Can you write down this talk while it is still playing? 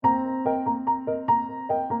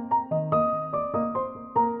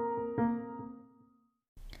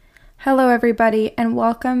Hello, everybody, and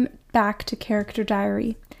welcome back to Character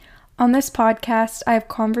Diary. On this podcast, I have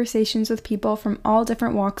conversations with people from all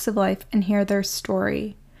different walks of life and hear their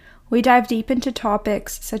story. We dive deep into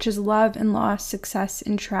topics such as love and loss, success,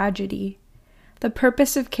 and tragedy. The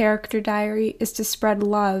purpose of Character Diary is to spread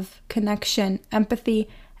love, connection, empathy,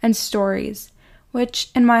 and stories, which,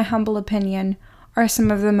 in my humble opinion, are some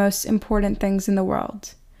of the most important things in the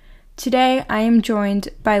world. Today, I am joined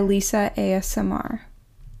by Lisa ASMR.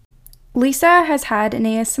 Lisa has had an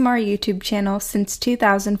ASMR YouTube channel since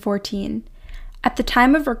 2014. At the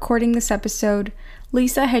time of recording this episode,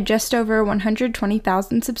 Lisa had just over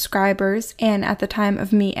 120,000 subscribers, and at the time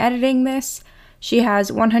of me editing this, she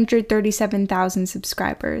has 137,000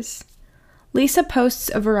 subscribers. Lisa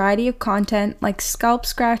posts a variety of content like scalp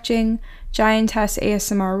scratching, giantess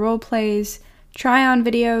ASMR roleplays, try-on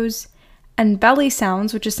videos, and belly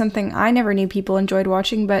sounds, which is something I never knew people enjoyed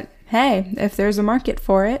watching, but hey, if there's a market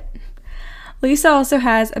for it. Lisa also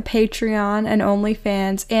has a Patreon and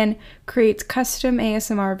OnlyFans and creates custom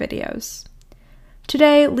ASMR videos.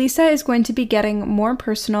 Today, Lisa is going to be getting more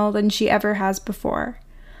personal than she ever has before.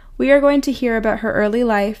 We are going to hear about her early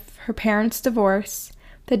life, her parents' divorce,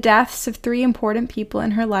 the deaths of 3 important people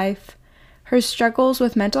in her life, her struggles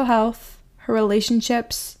with mental health, her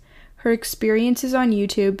relationships, her experiences on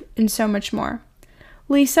YouTube, and so much more.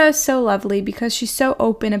 Lisa is so lovely because she's so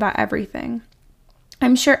open about everything.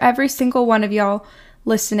 I'm sure every single one of y'all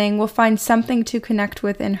listening will find something to connect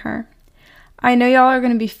with in her. I know y'all are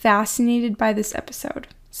going to be fascinated by this episode,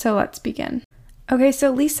 so let's begin. Okay, so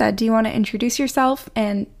Lisa, do you want to introduce yourself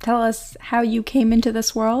and tell us how you came into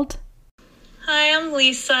this world? Hi, I'm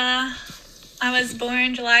Lisa. I was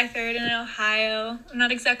born July 3rd in Ohio. I'm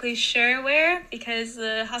not exactly sure where because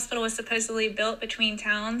the hospital was supposedly built between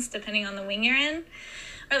towns depending on the wing you're in, or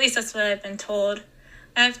at least that's what I've been told.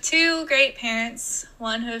 I have 2 great parents,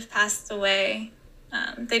 one who have passed away.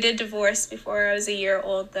 They did divorce before I was a year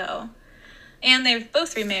old, though. And they've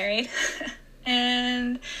both remarried.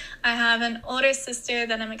 And I have an older sister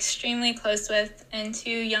that I'm extremely close with, and 2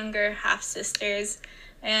 younger half-sisters,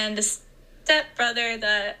 and a step-brother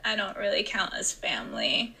that I don't really count as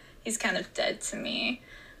family. He's kind of dead to me,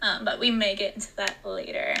 but we may get into that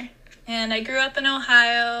later. And I grew up in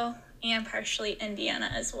Ohio and partially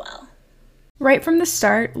Indiana as well. Right from the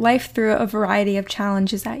start, life threw a variety of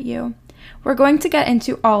challenges at you. We're going to get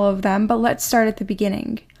into all of them, but let's start at the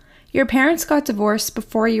beginning. Your parents got divorced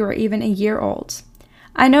before you were even a year old.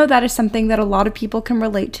 I know that is something that a lot of people can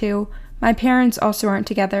relate to. My parents also aren't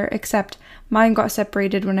together, except mine got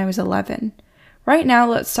separated when I was 11. Right now,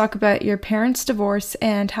 let's talk about your parents' divorce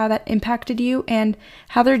and how that impacted you and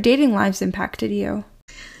how their dating lives impacted you.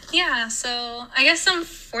 Yeah, so I guess I'm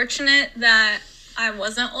fortunate that I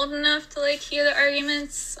wasn't old enough to hear the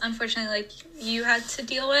arguments, unfortunately, you had to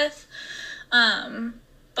deal with.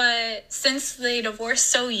 But since they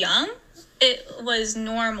divorced so young, it was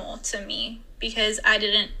normal to me because I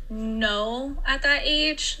didn't know at that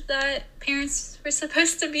age that parents were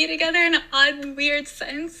supposed to be together in an odd, weird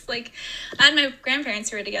sense. I had my grandparents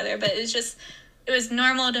who were together, but it was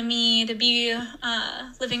normal to me to be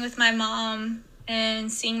living with my mom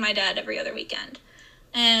and seeing my dad every other weekend.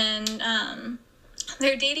 And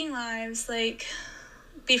their dating lives,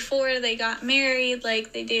 before they got married,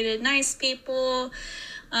 they dated nice people.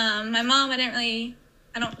 My mom, I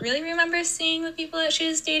don't really remember seeing the people that she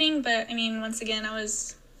was dating, but once again, I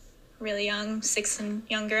was really young, 6 and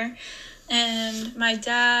younger. And my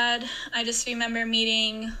dad, I just remember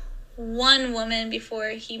meeting one woman before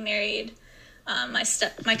he married my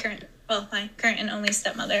current and only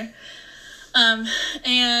stepmother.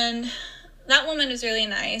 And that woman was really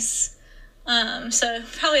nice. So it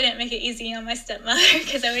probably didn't make it easy on my stepmother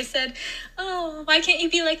because I always said, oh, why can't you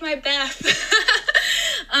be like my Beth?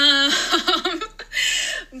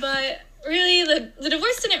 But really the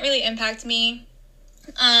divorce didn't really impact me.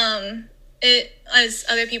 As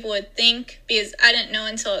other people would think, because I didn't know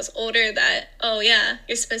until I was older that, oh yeah,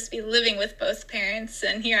 you're supposed to be living with both parents,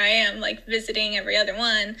 and here I am visiting every other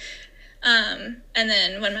one. And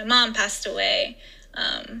then when my mom passed away,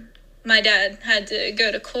 my dad had to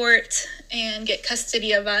go to court and get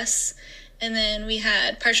custody of us. And then we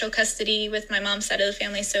had partial custody with my mom's side of the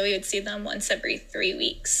family, so we would see them once every 3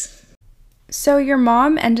 weeks. So your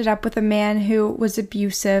mom ended up with a man who was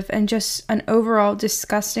abusive and just an overall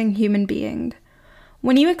disgusting human being.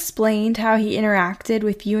 When you explained how he interacted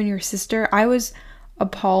with you and your sister, I was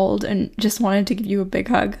appalled and just wanted to give you a big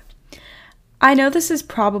hug. I know this is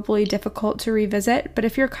probably difficult to revisit, but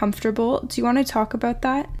if you're comfortable, do you want to talk about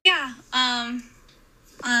that? Yeah, I'm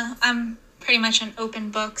pretty much an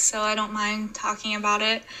open book, so I don't mind talking about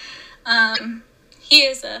it. He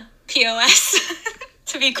is a POS,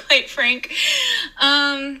 to be quite frank.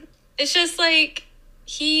 It's just like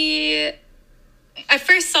I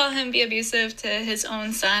first saw him be abusive to his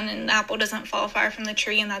own son, and the apple doesn't fall far from the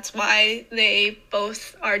tree, and that's why they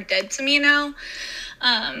both are dead to me now.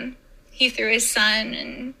 He threw his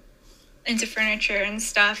son into furniture and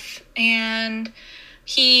stuff, and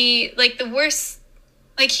he, like, the worst,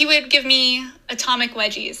 like, he would give me atomic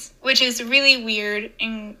wedgies, which is really weird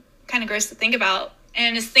and kind of gross to think about,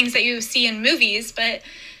 and it's things that you see in movies, but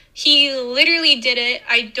he literally did it.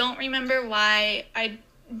 I don't remember why. I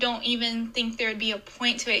don't even think there would be a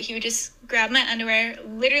point to it. He would just grab my underwear,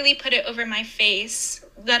 literally put it over my face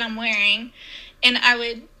that I'm wearing, and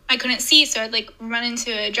I couldn't see, so I'd, like, run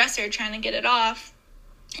into a dresser trying to get it off.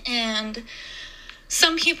 And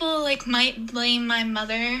some people, like, might blame my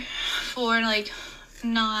mother for, like,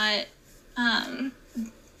 not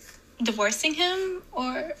divorcing him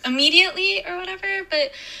or immediately or whatever,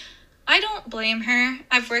 but I don't blame her.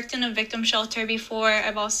 I've worked in a victim shelter before.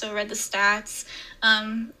 I've also read the stats.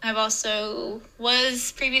 I've also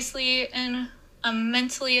was previously in a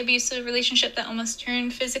mentally abusive relationship that almost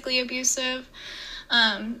turned physically abusive.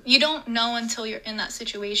 You don't know until you're in that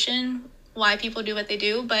situation why people do what they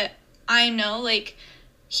do, but I know, like,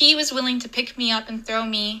 he was willing to pick me up and throw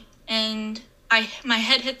me, and my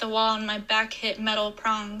head hit the wall and my back hit metal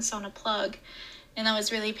prongs on a plug, and that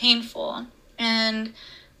was really painful. And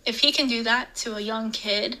if he can do that to a young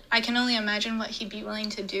kid, I can only imagine what he'd be willing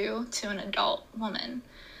to do to an adult woman.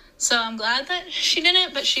 So I'm glad that she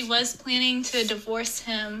didn't, but she was planning to divorce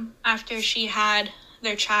him after she had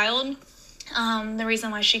their child. The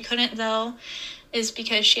reason why she couldn't, though, is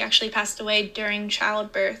because she actually passed away during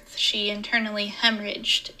childbirth. She internally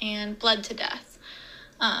hemorrhaged and bled to death.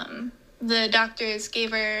 The doctors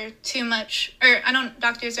gave her too much,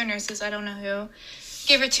 doctors or nurses, I don't know who,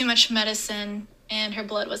 gave her too much medicine, and her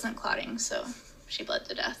blood wasn't clotting, so she bled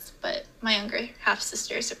to death. But my younger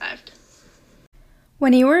half-sister survived.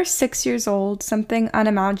 When you were 6 years old, something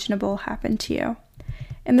unimaginable happened to you.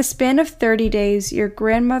 In the span of 30 days, your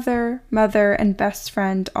grandmother, mother, and best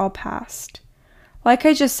friend all passed. Like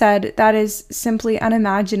I just said, that is simply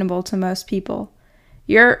unimaginable to most people.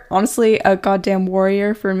 You're honestly a goddamn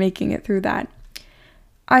warrior for making it through that.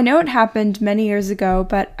 I know it happened many years ago,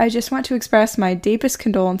 but I just want to express my deepest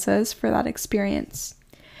condolences for that experience.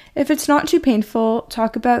 If it's not too painful,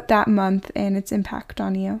 talk about that month and its impact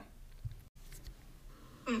on you.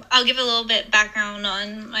 I'll give a little bit background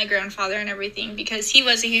on my grandfather and everything, because he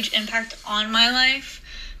was a huge impact on my life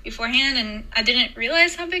beforehand, and I didn't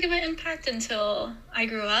realize how big of an impact until I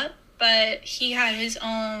grew up. But he had his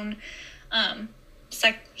own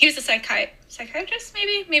he was a psychiatrist,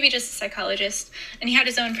 maybe just a psychologist, and he had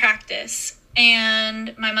his own practice,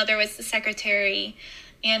 and my mother was the secretary,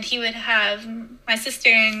 and he would have my sister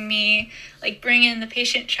and me, like, bring in the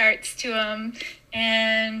patient charts to him,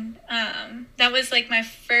 and that was, like, my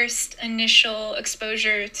first initial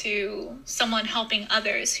exposure to someone helping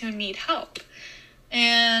others who need help.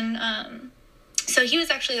 And so he was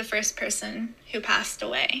actually the first person who passed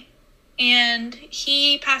away. And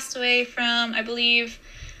he passed away from, I believe,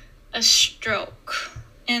 a stroke.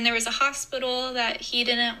 And there was a hospital that he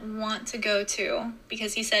didn't want to go to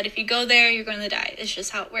because he said, if you go there, you're going to die. It's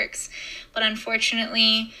just how it works. But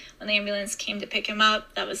unfortunately, when the ambulance came to pick him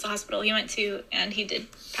up, that was the hospital he went to, and he did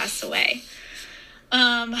pass away.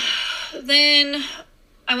 Then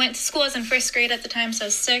I went to school. I was in first grade at the time, so I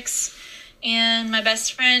was 6. And my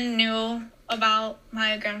best friend knew about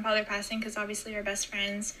my grandfather passing because obviously we're best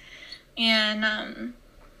friends. And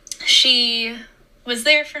she was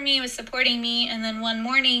there for me, was supporting me. And then one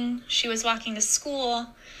morning she was walking to school,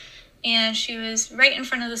 and she was right in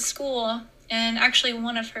front of the school. And actually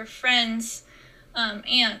one of her friends'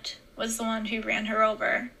 aunt was the one who ran her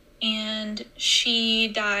over. And she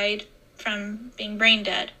died from being brain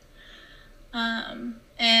dead.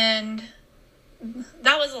 And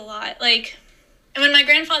that was a lot. Like, and when my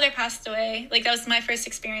grandfather passed away, like, that was my first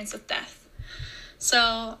experience with death.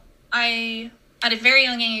 So I, at a very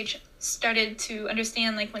young age, started to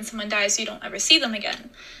understand, like, when someone dies, you don't ever see them again.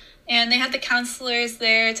 And they had the counselors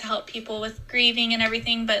there to help people with grieving and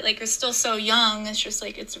everything, but, like, you're still so young. It's just,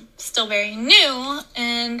 like, it's still very new.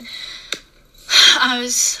 And I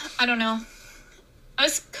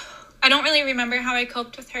don't really remember how I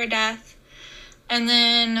coped with her death. And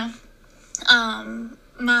then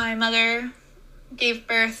my mother gave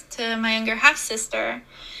birth to my younger half-sister.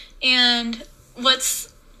 And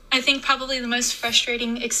what's, I think, probably the most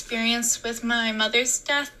frustrating experience with my mother's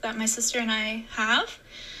death that my sister and I have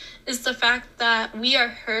is the fact that we are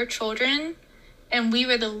her children, and we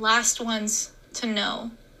were the last ones to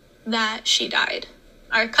know that she died.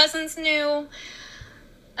 our cousins knew,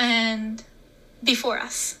 and before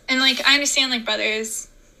us. And, like, I understand, like,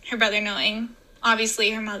 her brother knowing,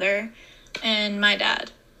 obviously her mother and my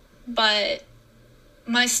dad. But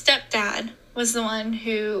my stepdad was the one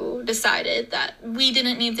who decided that we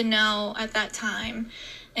didn't need to know at that time.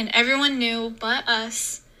 And everyone knew but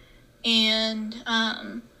us. And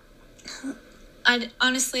I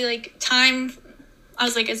honestly, like, time, I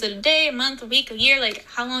was like, is it a day, a month, a week, a year? Like,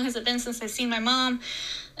 how long has it been since I've seen my mom?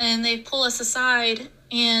 And they pull us aside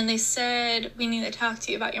and they said, we need to talk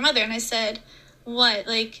to you about your mother. And I said, what?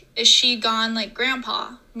 Like, is she gone like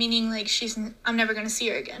grandpa? Meaning, like, I'm never going to see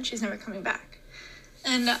her again. She's never coming back.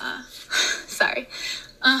 And, sorry.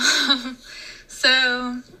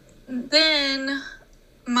 So then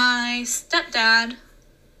my stepdad,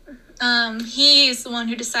 he's the one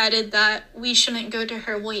who decided that we shouldn't go to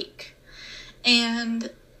her wake. And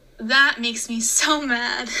that makes me so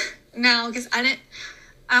mad now, because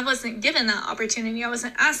I wasn't given that opportunity. I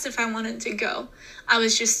wasn't asked if I wanted to go. I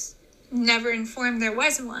was just never informed there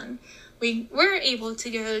was one. We were able to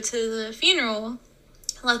go to the funeral,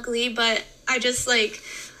 luckily, but I just, like,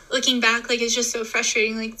 looking back, like, it's just so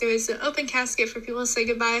frustrating. Like, there was an open casket for people to say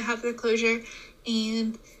goodbye, have their closure,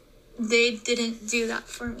 and they didn't do that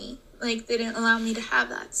for me. Like, they didn't allow me to have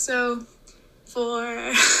that. So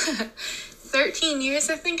for 13 years,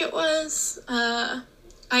 I think it was, I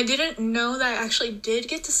didn't know that I actually did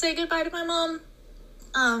get to say goodbye to my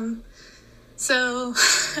mom. So,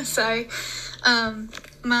 sorry.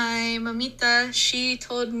 My mamita, she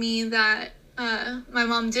told me that my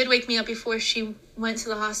mom did wake me up before she went to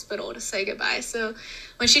the hospital to say goodbye. So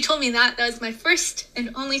when she told me that was my first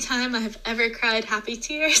and only time I have ever cried happy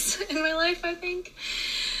tears in my life, I think.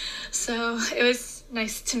 So it was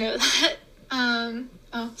nice to know that.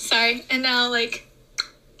 Oh, sorry. And now, like,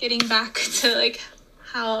 getting back to, like,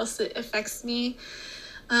 how else it affects me.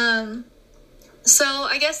 So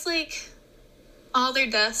I guess, like, all their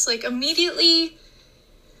deaths, like, immediately,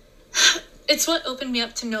 it's what opened me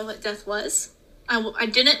up to know what death was. I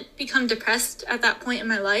didn't become depressed at that point in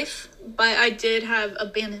my life, but I did have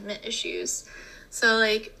abandonment issues. So,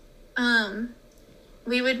 like,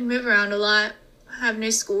 we would move around a lot, have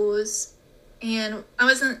new schools, and I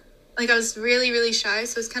was really, really shy,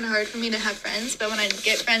 so it's kind of hard for me to have friends. But when I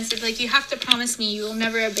get friends, it's like, you have to promise me you will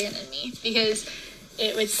never abandon me, because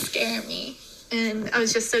it would scare me. And I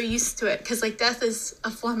was just so used to it, because, like, death is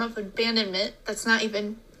a form of abandonment that's not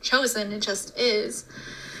even chosen, it just is.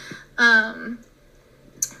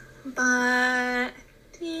 But I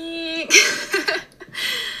think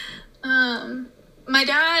my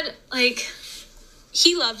dad, like,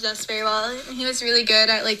 he loved us very well. He was really good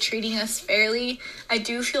at, like, treating us fairly. I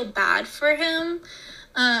do feel bad for him,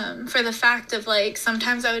 for the fact of, like,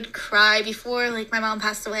 sometimes I would cry before, like, my mom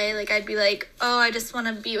passed away. Like, I'd be like, oh, I just want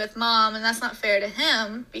to be with mom, and that's not fair to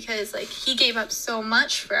him, because, like, he gave up so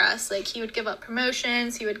much for us. Like, he would give up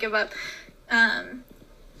promotions, he would give up,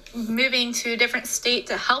 moving to a different state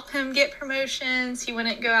to help him get promotions. He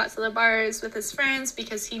wouldn't go out to the bars with his friends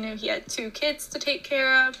because he knew he had 2 kids to take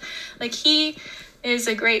care of. Like, he is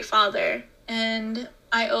a great father, and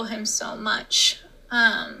I owe him so much.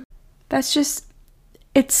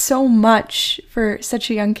 It's so much for such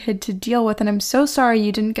a young kid to deal with, and I'm so sorry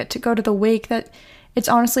you didn't get to go to the wake. That it's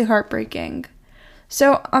honestly heartbreaking.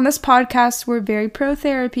 So on this podcast, we're very pro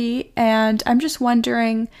therapy, and I'm just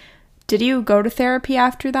wondering, did you go to therapy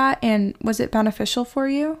after that, and was it beneficial for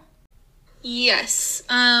you? Yes.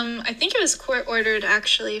 I think it was court ordered,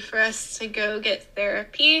 actually, for us to go get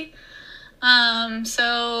therapy.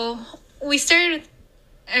 So we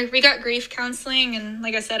got grief counseling, and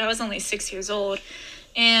like I said, I was only 6 years old.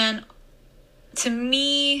 And to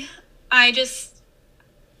me, I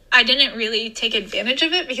didn't really take advantage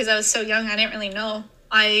of it because I was so young. I didn't really know.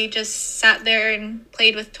 I just sat there and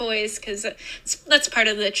played with toys, because that's part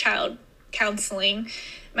of the child counseling.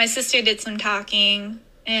 My sister did some talking,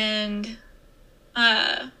 and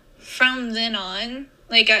from then on,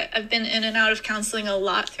 like, I've been in and out of counseling a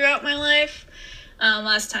lot throughout my life.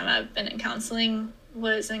 Last time I've been in counseling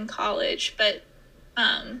was in college, but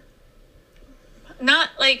not,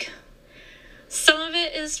 like, some of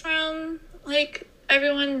it is from, like,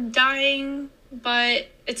 everyone dying, but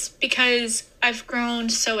it's because I've grown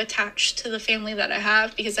so attached to the family that I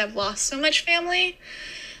have, because I've lost so much family,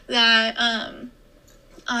 that I'm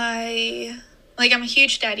a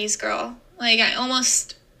huge daddy's girl. Like, I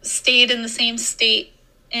almost stayed in the same state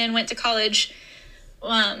and went to college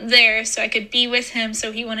there so I could be with him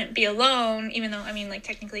so he wouldn't be alone, even though, I mean, like,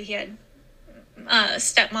 technically he had my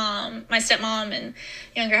stepmom and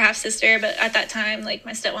younger half sister, but at that time, like,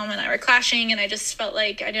 my stepmom and I were clashing, and I just felt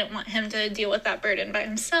like I didn't want him to deal with that burden by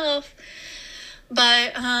himself.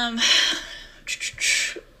 But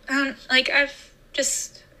like, I've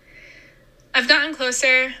gotten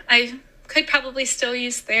closer. I could probably still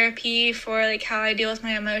use therapy for, like, how I deal with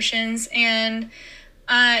my emotions, and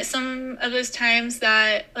some of those times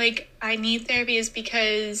that, like, I need therapy is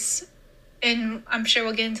because, and I'm sure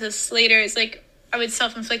we'll get into this later, is like I would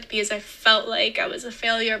self-inflict because I felt like I was a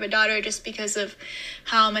failure of a daughter just because of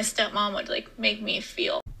how my stepmom would, like, make me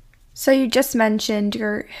feel. So you just mentioned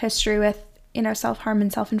your history with, self-harm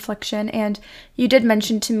and self-infliction, and you did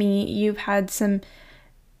mention to me you've had some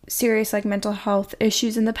serious, like, mental health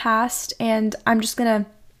issues in the past, and I'm just gonna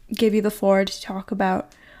give you the floor to talk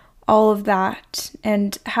about all of that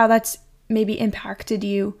and how that's maybe impacted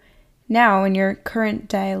you now in your current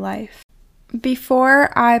day life.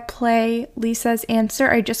 Before I play Lisa's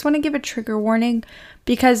answer, I just want to give a trigger warning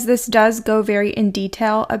because this does go very in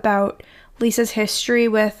detail about Lisa's history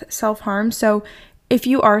with self-harm. So if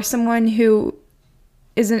you are someone who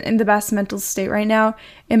isn't in the best mental state right now,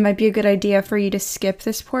 it might be a good idea for you to skip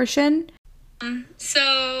this portion.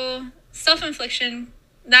 So self-infliction,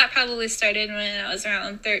 that probably started when I was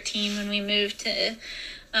around 13 when we moved to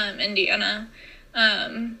Indiana.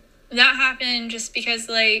 That happened just because,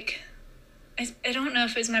 like, I don't know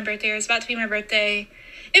if it was my birthday or it was about to be my birthday.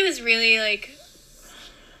 It was really, like,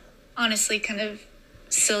 honestly kind of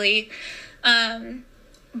silly.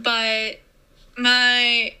 But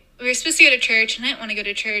we were supposed to go to church, and I didn't want to go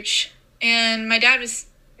to church. And my dad was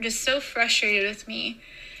just so frustrated with me.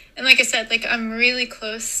 And like I said, like, I'm really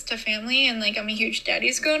close to family, and, like, I'm a huge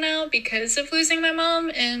daddy's girl now because of losing my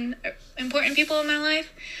mom and important people in my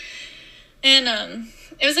life. And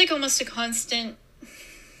it was, like, almost a constant,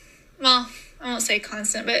 well, I won't say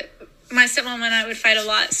constant, but my stepmom and I would fight a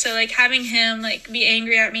lot. So, like, having him, like, be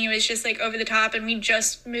angry at me was just, like, over the top. And we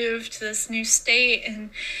just moved to this new state,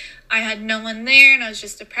 and I had no one there, and I was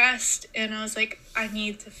just depressed. And I was like, I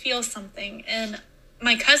need to feel something. And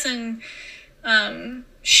my cousin,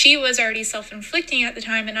 she was already self-inflicting at the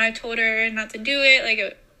time, and I told her not to do it.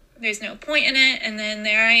 Like, there's no point in it. And then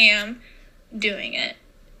there I am doing it.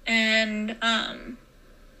 And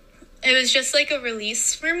it was just, like, a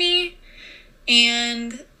release for me.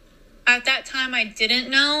 And at that time, I didn't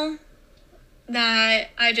know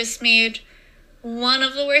that I just made one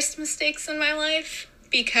of the worst mistakes in my life,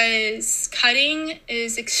 because cutting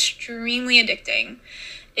is extremely addicting.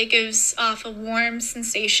 It gives off a warm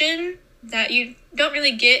sensation that you don't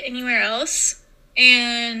really get anywhere else.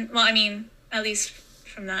 And, well, I mean, at least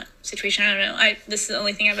from that situation, I don't know. This is the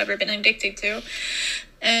only thing I've ever been addicted to.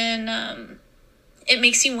 And it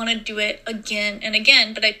makes you want to do it again and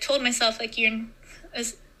again. But I told myself, like, you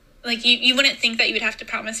wouldn't think that you would have to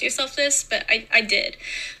promise yourself this, but I did.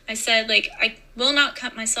 I said, like, I will not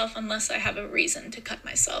cut myself unless I have a reason to cut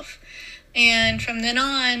myself. And from then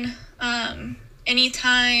on,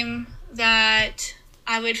 anytime that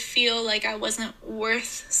I would feel like I wasn't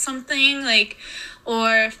worth something, like,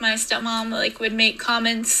 or if my stepmom, like, would make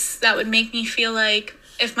comments that would make me feel like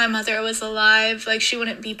if my mother was alive, like, she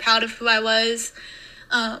wouldn't be proud of who I was,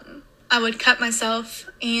 I would cut myself.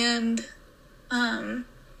 And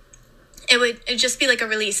it'd just be like a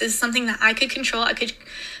release. It's something that I could control. I could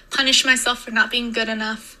punish myself for not being good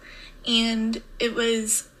enough. And it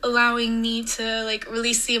was allowing me to, like,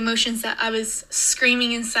 release the emotions that I was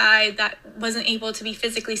screaming inside that wasn't able to be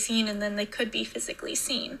physically seen, and then they could be physically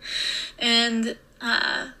seen. And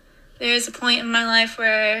there's a point in my life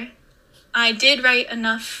where I did write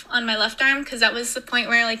enough on my left arm, because that was the point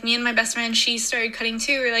where, like, me and my best friend, she started cutting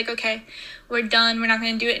too. We're like, okay, we're done. We're not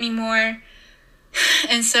going to do it anymore.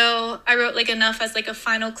 And so I wrote, like, enough as, like, a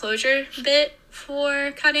final closure bit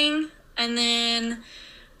for cutting. And then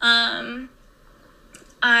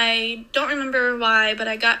I don't remember why, but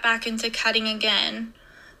I got back into cutting again.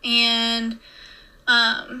 And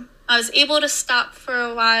I was able to stop for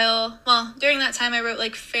a while. Well, during that time, I wrote,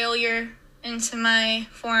 like, failure into my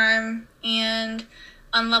forearm and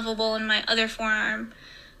unlovable in my other forearm.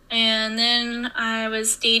 And then I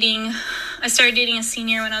started dating a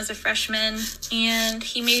senior when I was a freshman, and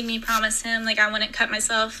he made me promise him, like, I wouldn't cut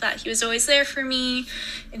myself, that he was always there for me,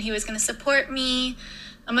 and he was going to support me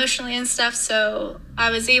emotionally and stuff. So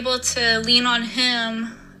I was able to lean on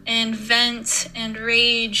him and vent and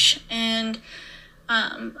rage, and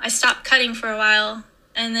I stopped cutting for a while,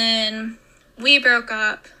 and then we broke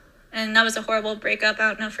up. And that was a horrible breakup. I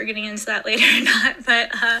don't know if we're getting into that later or not. But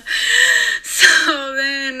so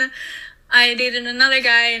then I dated another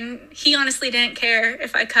guy, and he honestly didn't care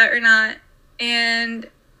if I cut or not. And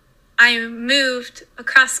I moved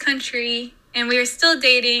across country and we were still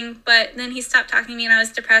dating, but then he stopped talking to me and I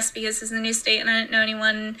was depressed because this is a new state and I didn't know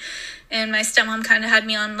anyone. And my stepmom kind of had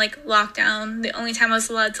me on like lockdown. The only time I was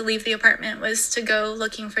allowed to leave the apartment was to go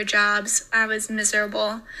looking for jobs. I was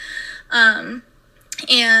miserable. And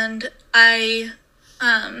I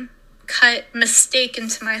cut mistake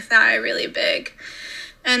into my thigh really big.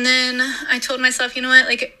 And then I told myself, you know what,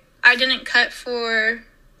 like I didn't cut for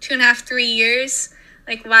 2.5, 3 years.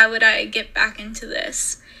 Like, why would I get back into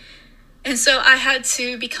this? And so I had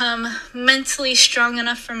to become mentally strong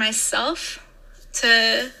enough for myself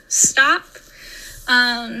to stop.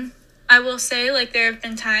 I will say, like, there have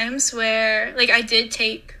been times where, like, I did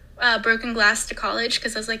take broken glass to college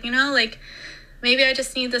because I was like, you know, like, maybe I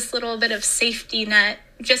just need this little bit of safety net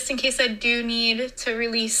just in case I do need to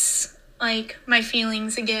release, like, my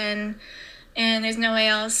feelings again and there's no way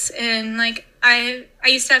else. And, like, I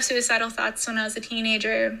used to have suicidal thoughts when I was a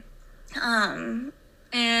teenager. And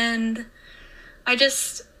I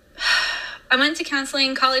went to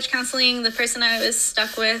counseling, college counseling. The person I was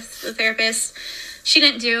stuck with, the therapist, she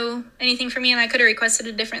didn't do anything for me, and I could have requested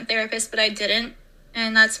a different therapist, but I didn't.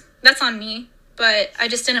 And that's on me. But I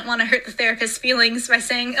just didn't want to hurt the therapist's feelings by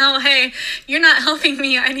saying, oh, hey, you're not helping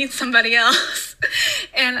me. I need somebody else.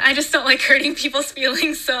 And I just don't like hurting people's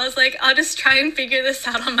feelings. So I was like, I'll just try and figure this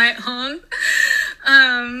out on my own.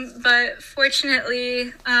 But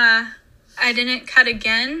fortunately, I didn't cut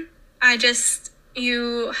again.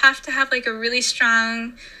 You have to have like a really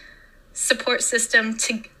strong support system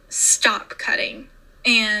to stop cutting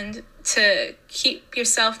and to keep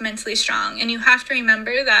yourself mentally strong. And you have to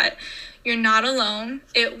remember that you're not alone.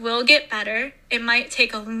 It will get better. It might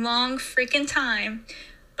take a long freaking time,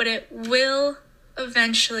 but it will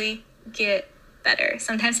eventually get better.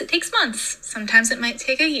 Sometimes it takes months. Sometimes it might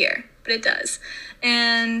take a year, but it does.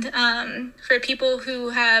 And for people who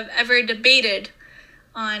have ever debated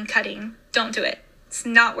on cutting, don't do it. It's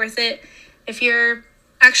not worth it. If you're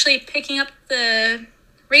actually picking up the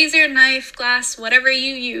razor, knife, glass, whatever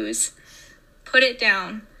you use, put it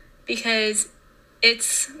down because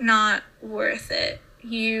it's not worth it.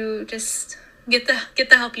 You just get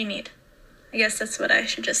the help you need. I guess that's what I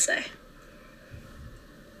should just say.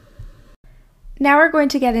 Now we're going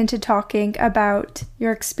to get into talking about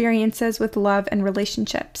your experiences with love and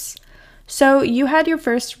relationships. So you had your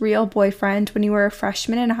first real boyfriend when you were a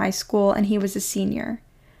freshman in high school and he was a senior.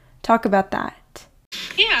 Talk about that.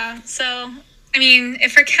 Yeah, so I mean,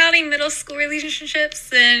 if we're counting middle school relationships,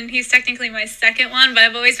 then he's technically my second one, but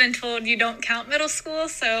I've always been told you don't count middle school,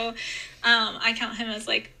 so I count him as,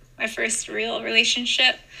 like, my first real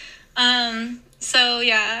relationship. So,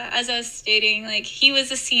 yeah, as I was stating, like, he was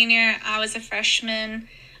a senior, I was a freshman.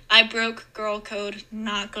 I broke girl code,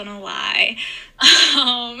 not gonna lie.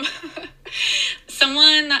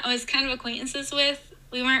 Someone that I was kind of acquaintances with,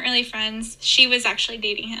 we weren't really friends. She was actually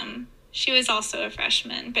dating him. She was also a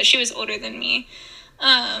freshman, but she was older than me.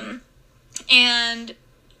 And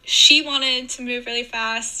she wanted to move really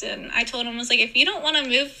fast. And I told him, I was like, if you don't want to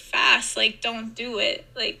move fast, like, don't do it.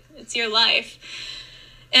 Like, it's your life.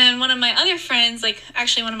 And one of my other friends, like,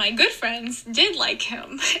 actually one of my good friends, did like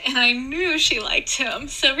him. And I knew she liked him.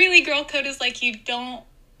 So really, girl code is like, you don't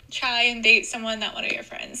try and date someone that one of your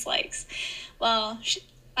friends likes. Well,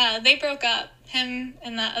 they broke up, him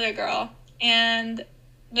and that other girl. And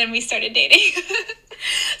then we started dating.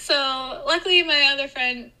 So luckily my other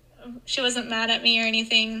friend, she wasn't mad at me or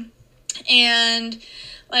anything. And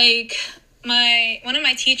like one of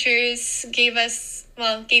my teachers gave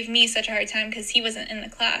me such a hard time because he wasn't in the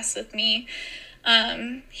class with me.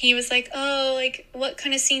 He was like, oh, like what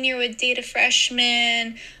kind of senior would date a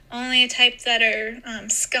freshman? Only a type that are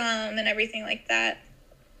scum and everything like that.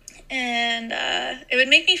 And it would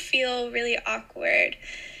make me feel really awkward.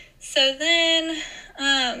 So then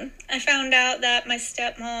I found out that my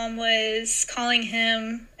stepmom was calling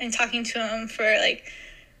him and talking to him for like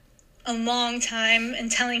a long time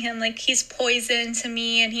and telling him like he's poison to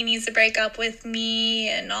me and he needs to break up with me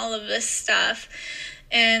and all of this stuff.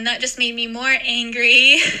 And that just made me more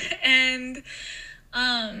angry. And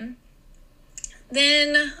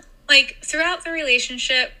then like throughout the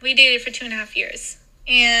relationship, we dated for 2.5 years.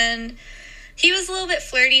 And he was a little bit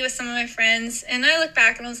flirty with some of my friends, and I look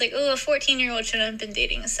back and I was like, oh, a 14-year-old shouldn't have been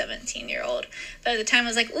dating a 17-year-old. But at the time I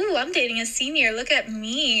was like, ooh, I'm dating a senior, look at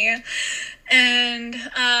me. And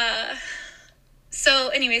so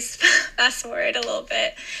anyways, fast forward a little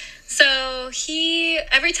bit. So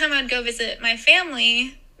every time I'd go visit my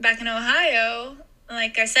family back in Ohio,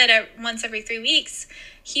 like I said, once every 3 weeks,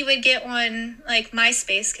 he would get on like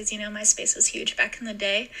MySpace, because, you know, MySpace was huge back in the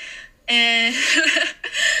day. and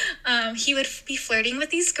he would be flirting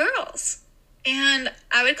with these girls. And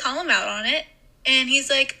I would call him out on it. And he's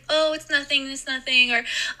like, oh, it's nothing, or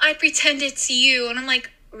I pretend it's you. And I'm like,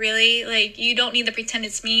 really? Like, you don't need to pretend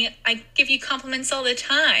it's me. I give you compliments all the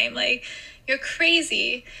time. Like, you're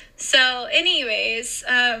crazy. So anyways,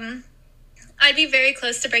 I'd be very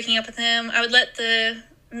close to breaking up with him. I would let the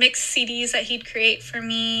mixed CDs that he'd create for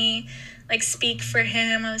me, like, speak for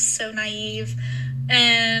him. I was so naive.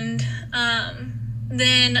 And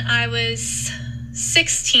then I was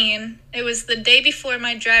 16. It was the day before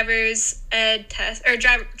my driver's test.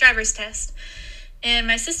 And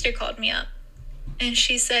my sister called me up. And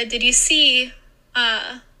she said, did you see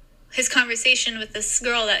his conversation with this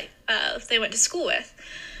girl that they went to school with?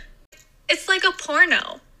 It's like a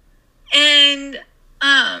porno. And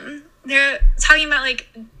they're talking about, like,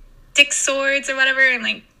 dick swords or whatever, and,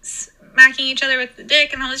 like, smacking each other with the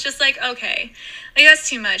dick. And I was just like, okay, like, that's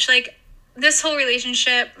too much. Like, this whole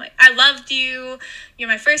relationship, like, I loved you. You're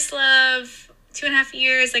my first love. 2.5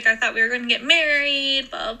 years. Like, I thought we were going to get married,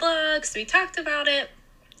 blah, blah, blah, because we talked about it.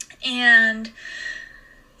 And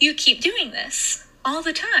you keep doing this all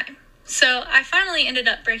the time. So I finally ended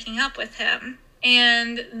up breaking up with him.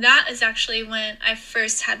 And that is actually when I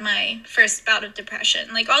first had my first bout of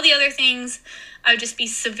depression. Like, all the other things, I would just be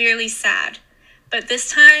severely sad. But this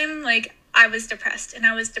time, like, I was depressed. And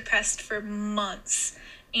I was depressed for months.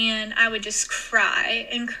 And I would just cry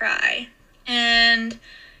and cry. And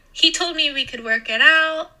he told me we could work it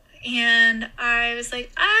out. And I was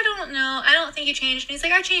like, I don't know. I don't think you changed. And he's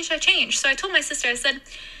like, I changed. So I told my sister, I said,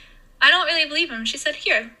 I don't really believe him. She said,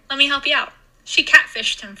 here, let me help you out. She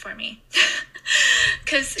catfished him for me.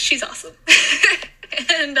 Because she's awesome.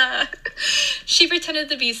 And she pretended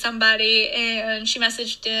to be somebody, and she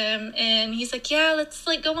messaged him, and he's like, yeah, let's,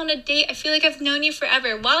 like, go on a date. I feel like I've known you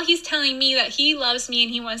forever, while he's telling me that he loves me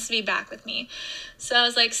and he wants to be back with me. So I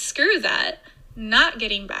was like, screw that, not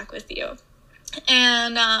getting back with you.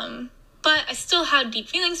 And but I still had deep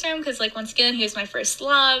feelings for him, because, like, once again, he was my first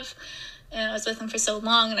love, and I was with him for so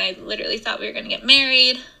long, and I literally thought we were going to get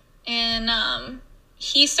married. And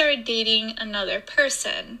he started dating another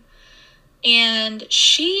person. And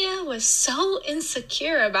she was so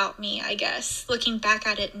insecure about me, I guess, looking back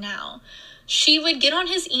at it now. She would get on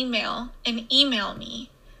his email and email me.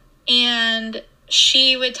 And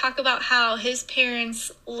she would talk about how his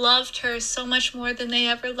parents loved her so much more than they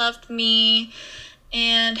ever loved me.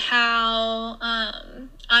 And how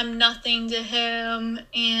I'm nothing to him.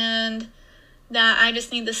 And that I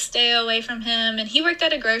just need to stay away from him. And he worked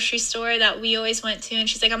at a grocery store that we always went to. And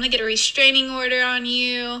she's like, I'm going to get a restraining order on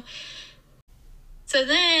you. So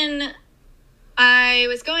then I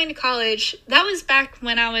was going to college. That was back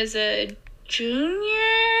when I was a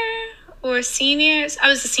junior or senior. I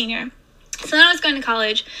was a senior. So then I was going to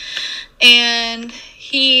college, and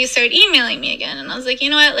he started emailing me again. And I was like, you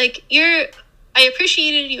know what? Like, I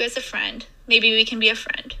appreciated you as a friend. Maybe we can be a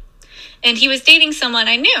friend. And he was dating someone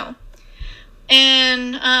I knew.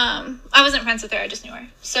 And I wasn't friends with her. I just knew her.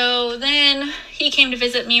 So then he came to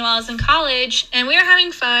visit me while I was in college, and we were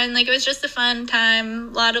having fun. Like, it was just a fun time,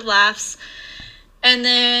 a lot of laughs. And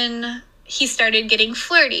then he started getting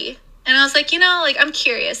flirty. And I was like, you know, like, I'm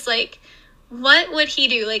curious. Like, what would he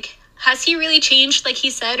do? Like, has he really changed like he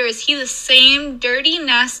said? Or is he the same dirty,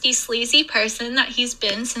 nasty, sleazy person that he's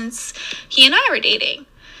been since he and I were dating?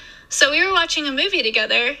 So we were watching a movie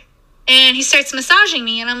together. And he starts massaging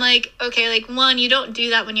me, and I'm like, okay, like, one, you don't do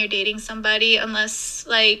that when you're dating somebody unless,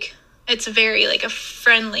 like, it's very, like, a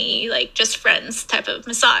friendly, like, just friends type of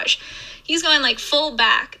massage. He's going, like, full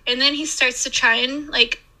back, and then he starts to try and,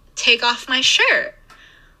 like, take off my shirt.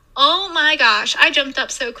 Oh, my gosh. I jumped up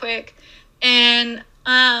so quick, and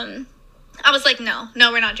I was like, no,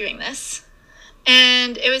 we're not doing this.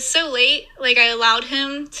 And it was so late, like, I allowed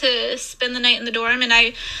him to spend the night in the dorm, and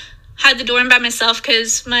I had the dorm by myself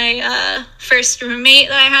because my first roommate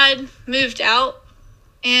that I had moved out.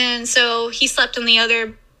 And so he slept on the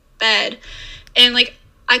other bed. And, like,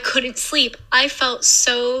 I couldn't sleep. I felt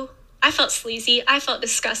sleazy. I felt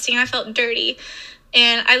disgusting. I felt dirty.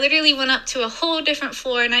 And I literally went up to a whole different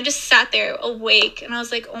floor, and I just sat there awake. And I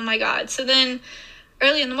was like, oh, my God. So then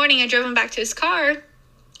early in the morning, I drove him back to his car.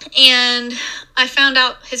 And I found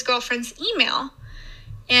out his girlfriend's email.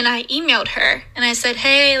 And I emailed her, and I said,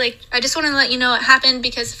 hey, like, I just want to let you know what happened,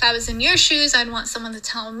 because if I was in your shoes, I'd want someone to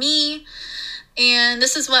tell me. And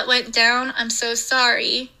this is what went down. I'm so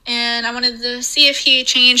sorry. And I wanted to see if he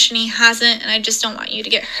changed, and he hasn't, and I just don't want you to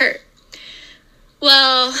get hurt.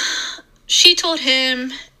 Well, she told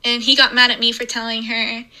him, and he got mad at me for telling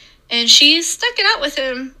her. And she stuck it out with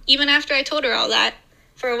him, even after I told her all that,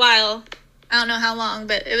 for a while. I don't know how long,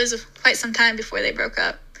 but it was quite some time before they broke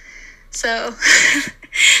up. So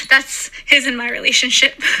that's his and my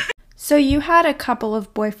relationship. So you had a couple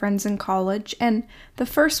of boyfriends in college, and the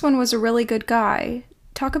first one was a really good guy.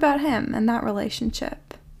 Talk about him and that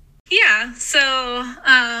relationship. Yeah, so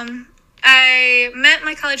I met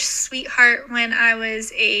my college sweetheart when I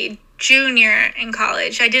was a junior in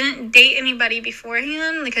college. I didn't date anybody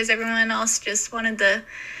beforehand because everyone else just wanted to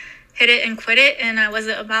hit it and quit it, and I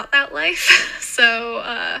wasn't about that life. So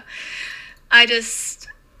I just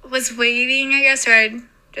was waiting, I guess, or I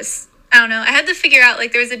don't know. I had to figure out,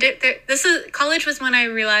 like, there was college was when I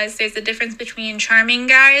realized there's a difference between charming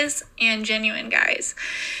guys and genuine guys.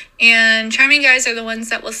 And charming guys are the ones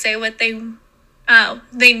that will say what they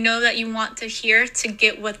know that you want to hear to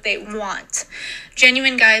get what they want.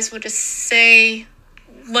 Genuine guys will just say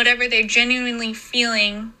whatever they're genuinely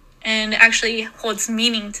feeling and actually holds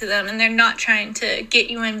meaning to them, and they're not trying to get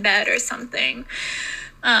you in bed or something.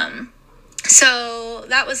 So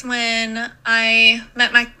that was when I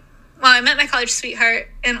met my college sweetheart,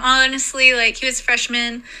 and honestly, like, he was a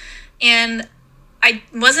freshman, and I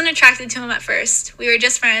wasn't attracted to him at first. We were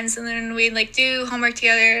just friends, and then we'd, like, do homework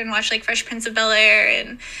together and watch, like, Fresh Prince of Bel-Air,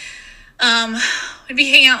 and we'd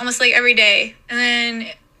be hanging out almost, like, every day. And then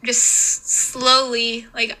just slowly,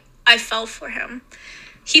 like, I fell for him.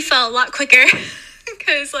 He fell a lot quicker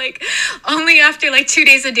because, like, only after, like, 2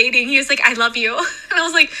 days of dating, he was like, I love you. And I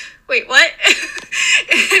was like, wait, what?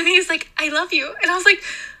 And he's like, I love you. And I was like,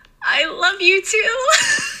 I love you too.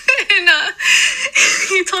 And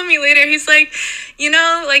he told me later, he's like,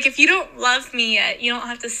 like, if you don't love me yet, you don't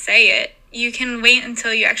have to say it. You can wait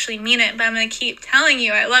until you actually mean it, but I'm going to keep telling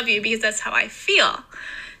you I love you because that's how I feel.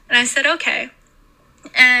 And I said, okay.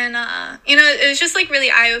 And, it was just, like,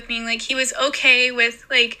 really eye-opening. Like, he was okay with,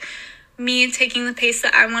 like, me taking the pace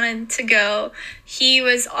that I wanted to go. He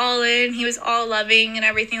was all in. He was all loving and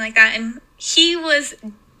everything like that. And he was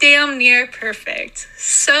damn near perfect.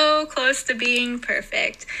 So close to being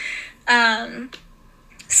perfect.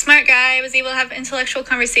 Smart guy. I was able to have intellectual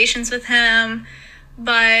conversations with him.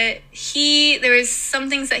 But there was some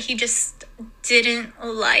things that he just didn't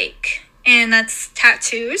like. And that's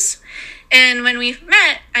tattoos. And when we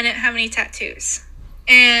met, I didn't have any tattoos.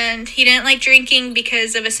 And he didn't like drinking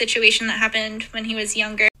because of a situation that happened when he was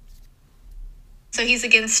younger. So he's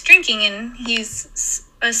against drinking, and he's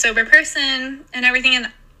a sober person and everything. And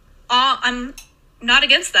I'm not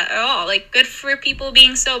against that at all. Like, good for people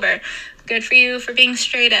being sober. Good for you for being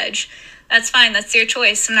straight edge. That's fine. That's your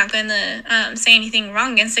choice. I'm not going to say anything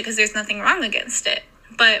wrong against it because there's nothing wrong against it.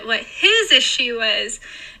 But what his issue was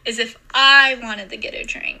is if I wanted to get a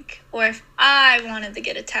drink or if I wanted to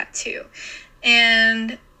get a tattoo.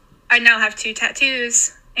 And I now have 2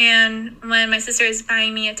 tattoos. And when my sister was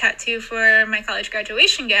buying me a tattoo for my college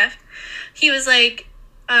graduation gift, he was like,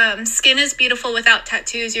 skin is beautiful without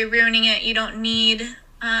tattoos. You're ruining it. You don't need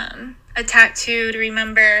a tattoo to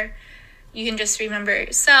remember. You can just remember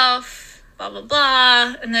yourself, blah, blah,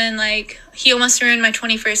 blah. And then, like, he almost ruined my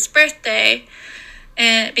 21st birthday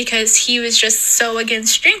because he was just so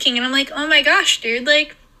against drinking. And I'm like, oh my gosh, dude,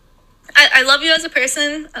 like, I love you as a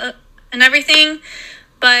person and everything,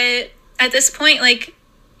 but at this point, like,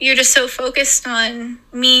 you're just so focused on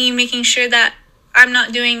me making sure that I'm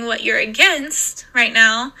not doing what you're against right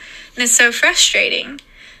now, and it's so frustrating.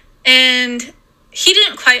 And he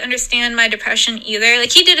didn't quite understand my depression either.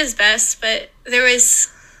 Like, he did his best, but there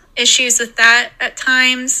was issues with that at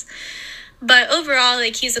times. But overall,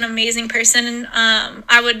 like, he's an amazing person, and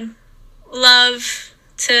I would love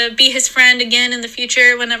to be his friend again in the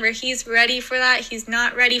future whenever he's ready for that. He's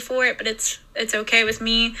not ready for it, but it's okay with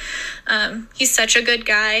me. He's such a good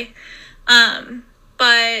guy.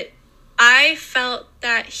 But I felt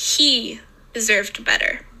that he deserved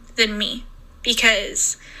better than me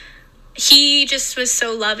because he just was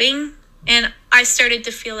so loving, and I started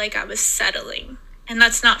to feel like I was settling. And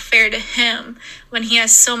that's not fair to him when he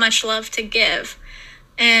has so much love to give.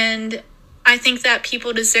 And I think that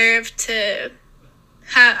people deserve to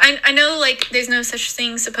have, I know, like, there's no such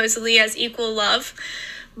thing supposedly as equal love,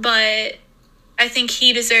 but I think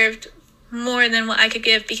he deserved more than what I could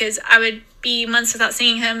give, because I would be months without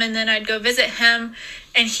seeing him, and then I'd go visit him,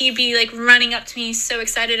 and he'd be, like, running up to me so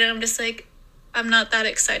excited, and I'm just like, I'm not that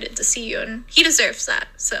excited to see you, and he deserves that.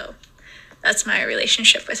 So that's my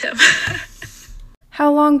relationship with him.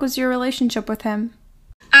 How long was your relationship with him?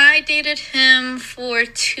 I dated him for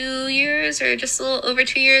 2 years, or just a little over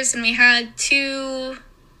 2 years, and we had 2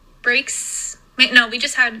 breaks. No, we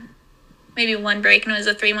just had maybe 1 break, and it was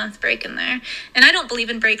a 3-month break in there. And I don't believe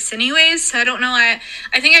in breaks anyways, so I don't know. I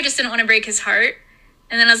think I just didn't want to break his heart.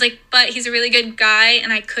 And then I was like, but he's a really good guy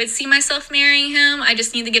and I could see myself marrying him. I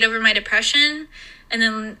just need to get over my depression. And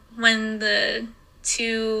then when the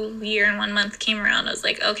 2 year and 1 month came around, I was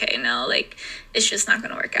like, okay, no, like, it's just not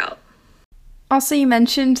going to work out. Also, you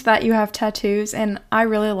mentioned that you have tattoos, and I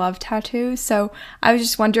really love tattoos, so I was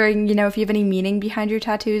just wondering, if you have any meaning behind your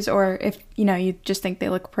tattoos, or if, you just think they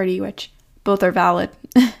look pretty, which both are valid.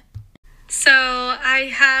 So I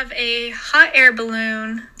have a hot air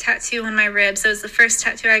balloon tattoo on my ribs. It was the first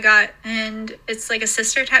tattoo I got, and it's like a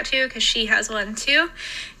sister tattoo because she has one too.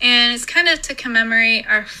 And it's kind of to commemorate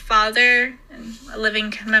our father, and a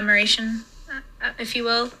living commemoration, if you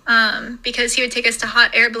will, because he would take us to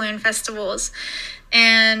hot air balloon festivals.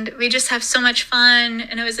 And we just have so much fun.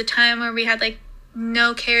 And it was a time where we had like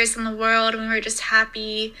no cares in the world, and we were just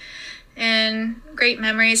happy and great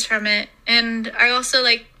memories from it. And I also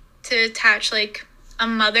like to attach like a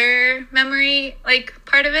mother memory like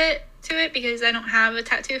part of it to it, because I don't have a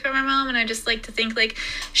tattoo for my mom, and I just like to think like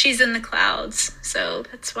she's in the clouds. So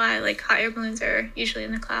that's why like hot air balloons are usually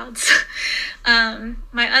in the clouds. My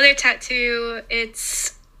other tattoo,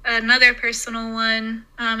 it's another personal one.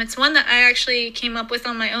 It's one that I actually came up with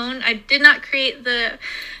on my own. I did not create the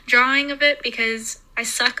drawing of it because I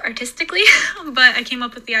suck artistically, but I came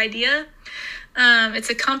up with the idea. It's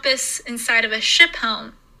a compass inside of a ship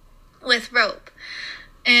helm with rope.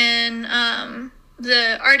 And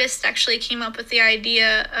the artist actually came up with the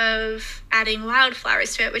idea of adding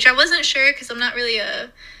wildflowers to it, which I wasn't sure because I'm not really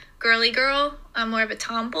a girly girl. I'm more of a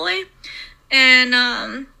tomboy.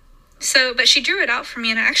 And but she drew it out for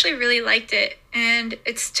me, and I actually really liked it. And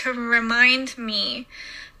it's to remind me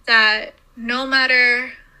that no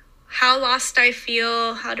matter how lost I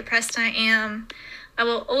feel, how depressed I am, I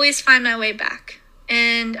will always find my way back.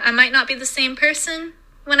 And I might not be the same person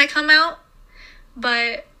when I come out,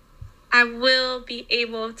 but I will be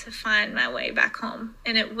able to find my way back home,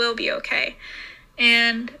 and it will be okay.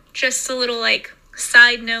 And just a little like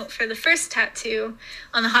side note for the first tattoo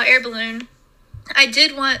on the hot air balloon, I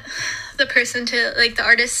did want the person to, like the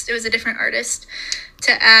artist, it was a different artist,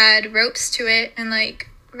 to add ropes to it and like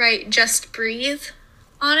write "just breathe"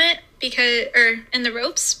 on it, in the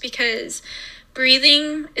ropes, because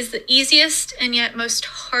breathing is the easiest and yet most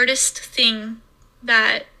hardest thing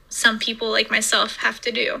that some people like myself have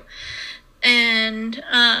to do. And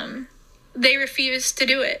they refuse to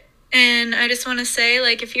do it. And I just want to say,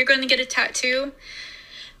 like, if you're going to get a tattoo,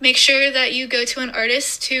 make sure that you go to an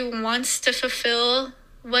artist who wants to fulfill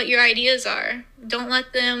what your ideas are. Don't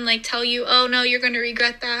let them like tell you, oh no, you're going to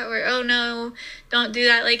regret that, or oh no, don't do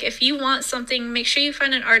that. Like, if you want something, make sure you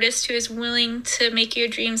find an artist who is willing to make your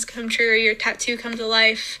dreams come true or your tattoo come to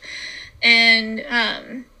life.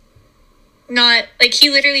 And not like, he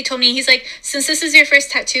literally told me, he's like, since this is your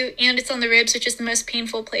first tattoo and it's on the ribs, which is the most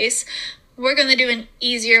painful place, we're going to do an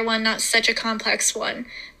easier one, not such a complex one.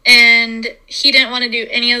 And he didn't want to do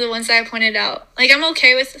any of the ones that I pointed out. Like,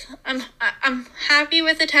 I'm happy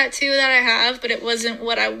with the tattoo that I have, but it wasn't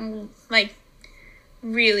what I like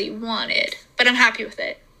really wanted, but I'm happy with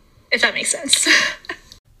it, if that makes sense.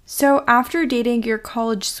 So after dating your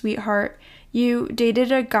college sweetheart, you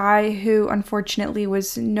dated a guy who unfortunately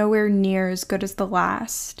was nowhere near as good as the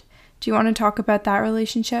last. Do you want to talk about that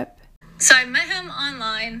relationship? So I met him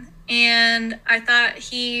online, and I thought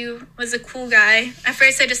he was a cool guy. At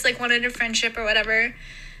first I just like wanted a friendship or whatever.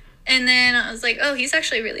 And then I was like, oh, he's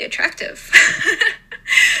actually really attractive.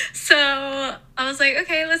 So I was like,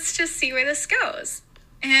 okay, let's just see where this goes.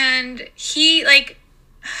 And he, like,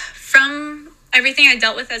 from everything I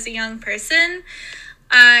dealt with as a young person,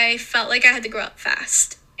 I felt like I had to grow up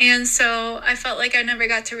fast. And so I felt like I never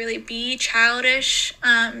got to really be childish,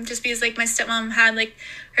 just because like my stepmom had like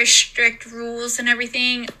her strict rules and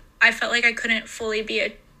everything. I felt like I couldn't fully be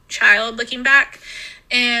a child looking back.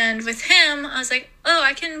 And with him, I was like, oh,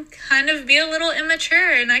 I can kind of be a little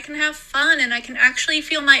immature, and I can have fun, and I can actually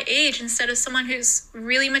feel my age instead of someone who's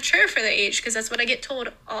really mature for their age, because that's what I get told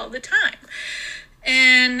all the time.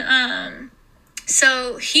 And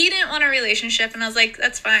so he didn't want a relationship, and I was like,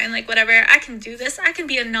 that's fine, like, whatever, I can do this. I can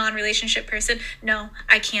be a non-relationship person. No,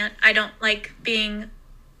 I can't. I don't like being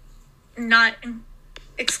not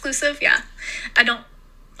exclusive. Yeah. I don't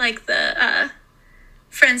like the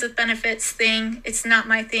friends with benefits thing. It's not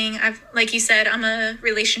my thing. Like you said, I'm a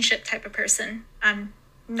relationship type of person. I'm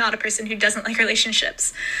not a person who doesn't like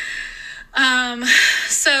relationships.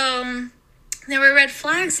 So there were red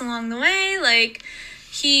flags along the way. Like,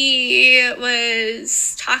 he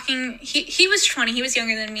was talking, he was 20, he was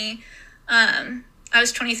younger than me. I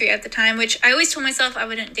was 23 at the time, which I always told myself I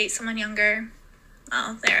wouldn't date someone younger.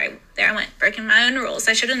 Well, there I went, breaking my own rules.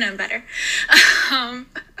 I should have known better.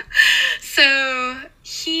 So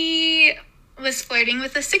was flirting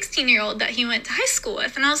with a 16-year-old that he went to high school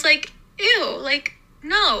with. And I was like, ew, like,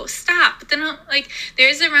 no, stop. But then, like,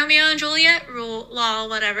 there's a Romeo and Juliet law,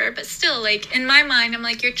 whatever. But still, like, in my mind, I'm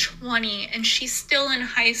like, you're 20 and she's still in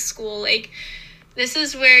high school. Like, this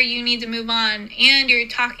is where you need to move on. And you're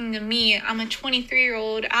talking to me. I'm a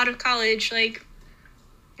 23-year-old out of college. Like,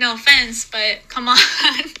 no offense, but come on.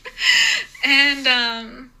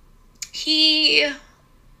 And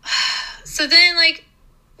so then, like,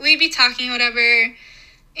 we'd be talking, whatever,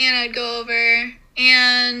 and I'd go over,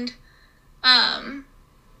 and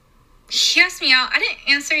he asked me out. I didn't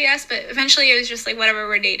answer yes, but eventually it was just like, whatever,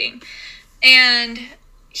 we're dating. And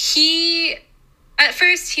at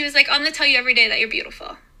first, he was like, I'm going to tell you every day that you're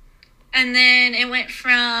beautiful. And then it went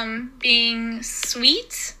from being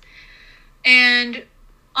sweet, and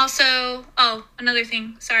also, another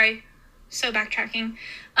thing, sorry, so backtracking.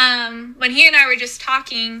 When he and I were just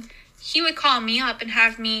talking, he would call me up and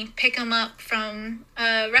have me pick him up from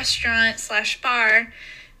a restaurant/bar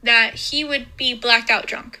that he would be blacked out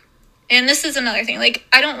drunk. And this is another thing. Like,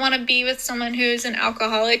 I don't want to be with someone who's an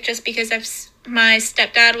alcoholic just because my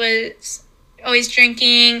stepdad was always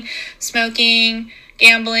drinking, smoking,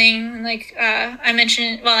 gambling. Like, I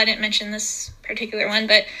didn't mention this particular one,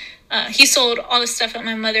 but he sold all the stuff that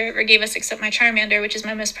my mother ever gave us except my Charmander, which is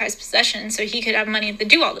my most prized possession, so he could have money to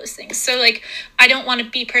do all those things. So, like, I don't want to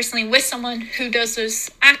be personally with someone who does those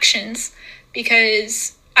actions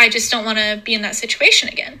because I just don't want to be in that situation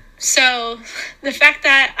again. So the fact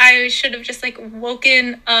that I should have just, like,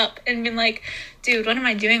 woken up and been like, dude, what am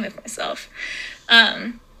I doing with myself,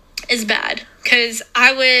 is bad. Because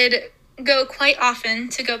I would go quite often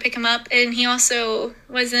to go pick him up, and he also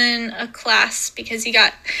was in a class because he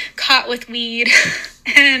got caught with weed.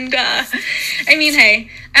 And I mean,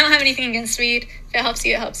 hey, I don't have anything against weed. If it helps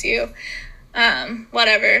you, it helps you,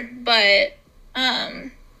 whatever. But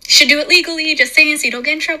should do it legally, just saying, so you don't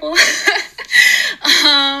get in trouble.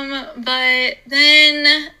 But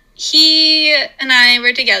then he and I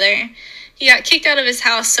were together. He got kicked out of his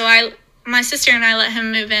house, so my sister and I let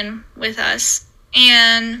him move in with us.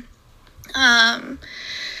 And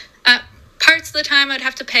at parts of the time I'd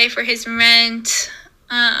have to pay for his rent,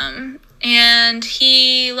 and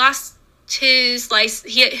he lost his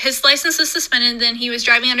license. His license was suspended, then he was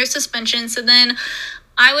driving under suspension, so then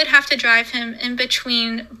I would have to drive him in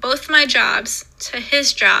between both my jobs to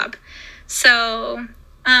his job. So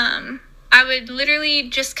I would literally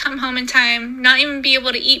just come home in time, not even be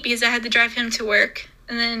able to eat because I had to drive him to work,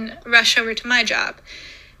 and then rush over to my job.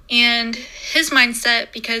 And his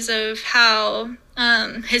mindset, because of how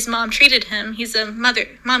his mom treated him, he's a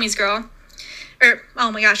mommy's girl.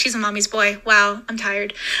 Oh my gosh, he's a mommy's boy. Wow, I'm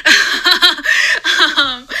tired.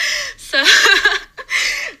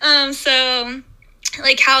 So,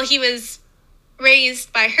 like, how he was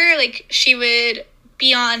raised by her, like, she would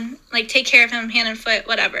be on, like, take care of him hand and foot,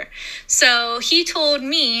 whatever. So he told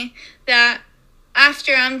me that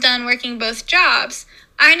after I'm done working both jobs,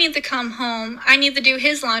 I need to come home, I need to do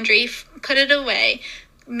his laundry, put it away,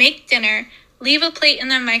 make dinner, leave a plate in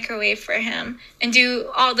the microwave for him, and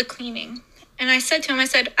do all the cleaning. And I said to him,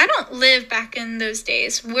 I don't live back in those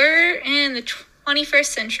days. We're in the 21st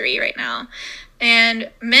century right now,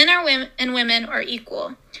 and men and women are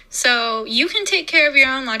equal. So you can take care of your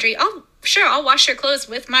own laundry. I'll wash your clothes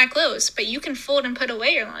with my clothes, but you can fold and put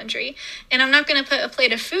away your laundry. And I'm not going to put a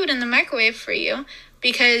plate of food in the microwave for you,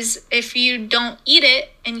 because if you don't eat it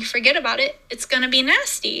and you forget about it, it's going to be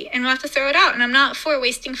nasty and we'll have to throw it out. And I'm not for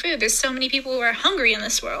wasting food. There's so many people who are hungry in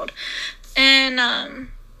this world. And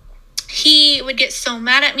he would get so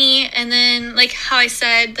mad at me. And then, like how I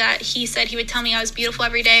said that he said he would tell me I was beautiful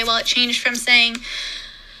every day. Well, it changed from saying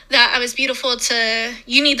that I was beautiful to,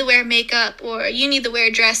 you need to wear makeup, or you need to wear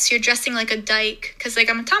a dress, you're dressing like a dyke, because, like,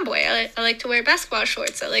 I'm a tomboy. I like to wear basketball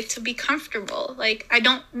shorts. I like to be comfortable. Like,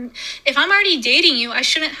 if I'm already dating you, I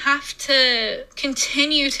shouldn't have to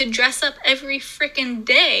continue to dress up every freaking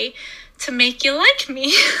day to make you like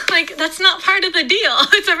me. Like, that's not part of the deal.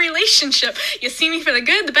 It's a relationship. You see me for the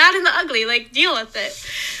good, the bad, and the ugly. Like, deal with it.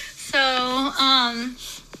 So,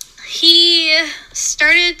 he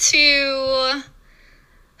started to...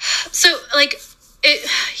 So, like,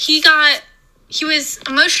 he was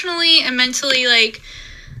emotionally and mentally, like,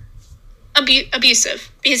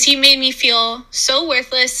 abusive, because he made me feel so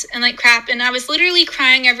worthless and like crap. And I was literally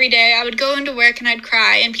crying every day. I would go into work and I'd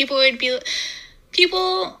cry, and people who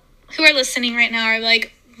are listening right now are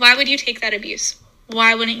like, why would you take that abuse?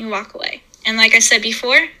 Why wouldn't you walk away? And like I said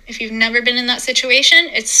before, if you've never been in that situation,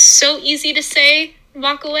 it's so easy to say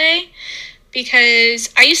walk away, because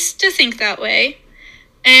I used to think that way.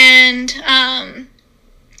 And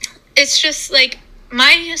it's just like,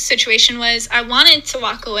 my situation was I wanted to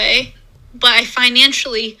walk away, but I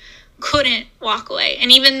financially couldn't walk away.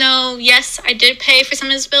 And even though, yes, I did pay for some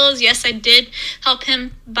of his bills, yes, I did help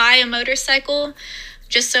him buy a motorcycle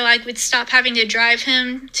just so I would stop having to drive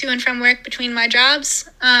him to and from work between my jobs.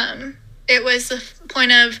 It was the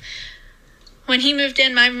point of when he moved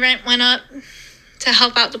in, my rent went up to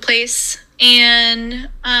help out the place. And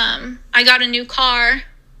I got a new car,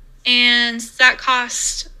 and that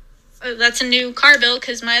cost, that's a new car bill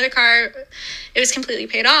because my other car, it was completely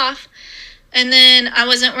paid off. And then I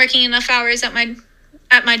wasn't working enough hours at my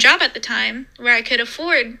job at the time where I could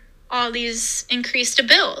afford all these increased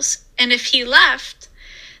bills. And if he left,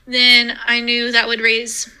 then I knew that would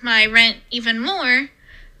raise my rent even more.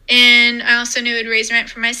 And I also knew it would raise rent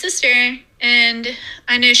for my sister. And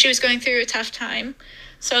I knew she was going through a tough time.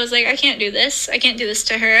 So I was like, I can't do this. I can't do this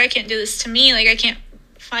to her. I can't do this to me. Like, I can't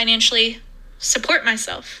financially support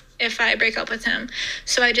myself if I break up with him.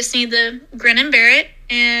 So I just need to grin and bear it.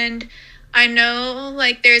 And I know,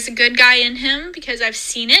 like, there's a good guy in him because I've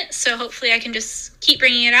seen it. So hopefully I can just keep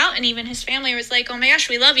bringing it out. And even his family was like, oh my gosh,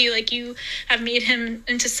 we love you. Like, you have made him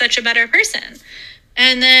into such a better person.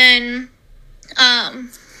 And then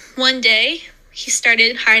one day he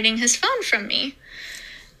started hiding his phone from me.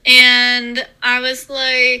 And I was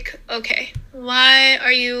like, okay, why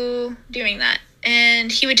are you doing that?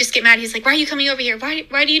 And he would just get mad. He's like, why are you coming over here?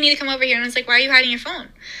 Why do you need to come over here? And I was like, why are you hiding your phone?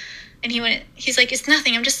 And he's like, it's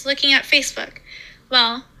nothing. I'm just looking at Facebook.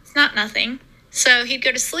 Well, it's not nothing. So he'd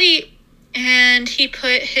go to sleep and he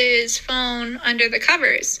put his phone under the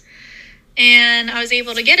covers. And I was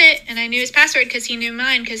able to get it, and I knew his password because he knew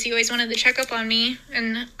mine because he always wanted to check up on me.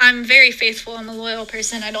 And I'm very faithful. I'm a loyal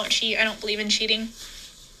person. I don't cheat. I don't believe in cheating.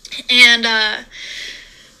 And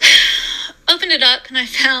opened it up, and I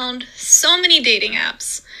found so many dating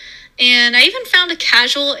apps. And I even found a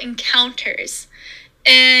casual encounters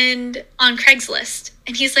and on Craigslist.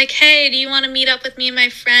 And he's like, hey, do you want to meet up with me and my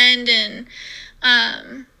friend? And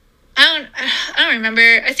I don't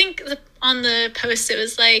remember. I think on the post it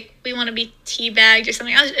was like, we want to be teabagged or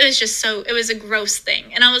something. It was a gross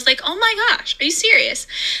thing. And I was like, oh my gosh, are you serious?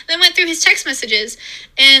 Then I went through his text messages,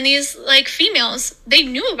 and these like females, they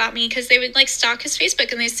knew about me because they would like stalk his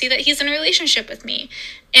Facebook and they see that he's in a relationship with me.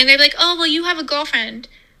 And they're like, oh, well, you have a girlfriend.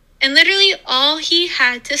 And literally all he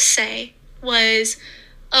had to say was,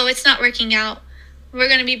 oh, it's not working out. We're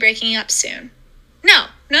going to be breaking up soon. No.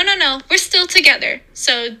 We're still together.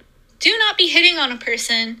 So do not be hitting on a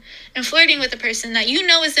person and flirting with a person that you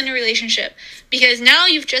know is in a relationship, because now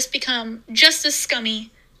you've just become just as scummy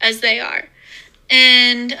as they are.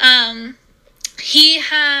 And he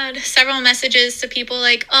had several messages to people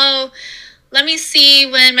like, oh, let me see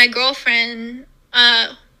when my girlfriend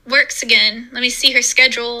works again. Let me see her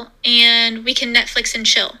schedule and we can Netflix and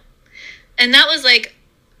chill. And that was like,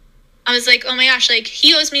 I was like, oh my gosh, like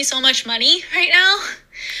he owes me so much money right now.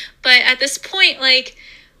 But at this point, like,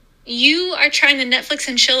 you are trying to Netflix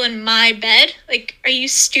and chill in my bed? Like, are you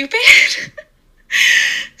stupid?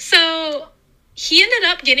 So he ended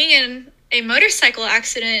up getting in a motorcycle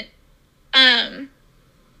accident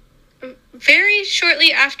very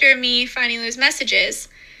shortly after me finding those messages.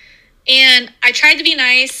 And I tried to be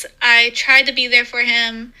nice. I tried to be there for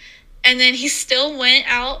him. And then he still went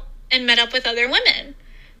out and met up with other women.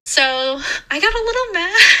 So I got a little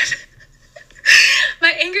mad.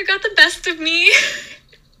 My anger got the best of me.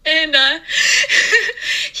 And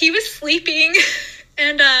he was sleeping.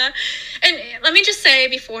 And let me just say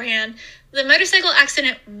beforehand, the motorcycle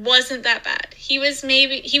accident wasn't that bad. He was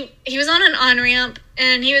he was on an on-ramp,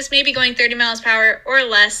 and he was maybe going 30 miles per hour or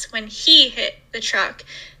less when he hit the truck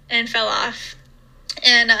and fell off.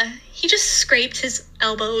 And he just scraped his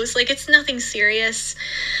elbows. Like, it's nothing serious.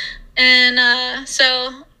 And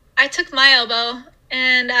so I took my elbow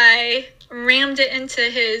and I rammed it into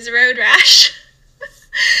his road rash.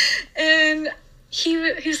 And he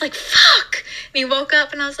was like, fuck. And he woke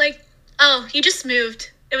up, and I was like, oh, you just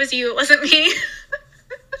moved. It was you. It wasn't me.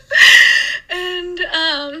 And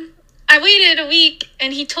I waited a week,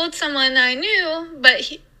 and he told someone I knew, but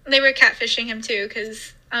they were catfishing him too,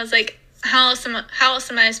 because I was like, how else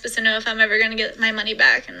am I supposed to know if I'm ever going to get my money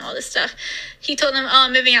back and all this stuff? He told them, oh,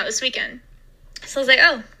 I'm moving out this weekend. So I was like,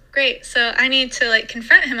 oh, great. So I need to like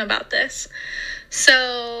confront him about this.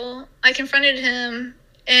 So I confronted him,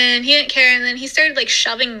 and he didn't care. And then he started like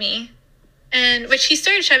shoving me, which he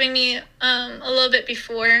started shoving me a little bit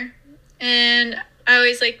before. And I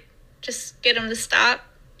always like just get him to stop.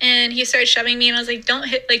 And he started shoving me, and I was like,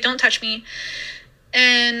 don't touch me.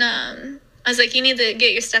 And I was like, you need to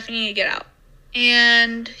get your stuff and you need to get out.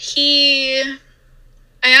 And I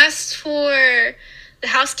asked for the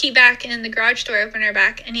house key back and the garage door opener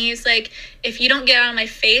back. And he's like, if you don't get out of my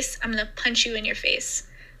face, I'm going to punch you in your face.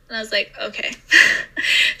 And I was like, okay.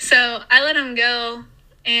 So I let him go,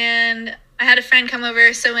 and I had a friend come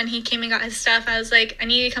over. So when he came and got his stuff, I was like, I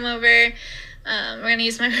need you to come over. We're going to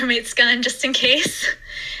use my roommate's gun just in case.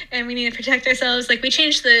 And we need to protect ourselves. Like, we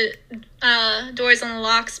changed the doors on the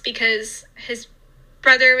locks because his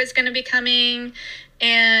brother was going to be coming,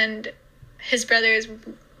 and his brother is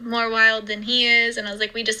more wild than he is. And I was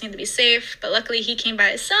like, we just need to be safe. But luckily he came by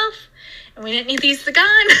himself, and we didn't need to use the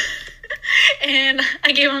gun. And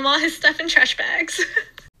I gave him all his stuff in trash bags.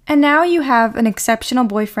 And now you have an exceptional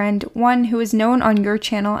boyfriend, one who is known on your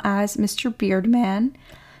channel as Mr. Beardman.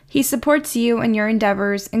 He supports you and your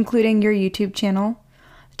endeavors, including your YouTube channel.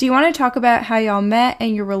 Do you want to talk about how y'all met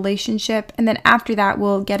and your relationship? And then after that,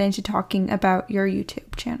 we'll get into talking about your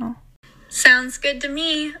YouTube channel. Sounds good to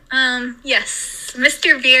me. Yes,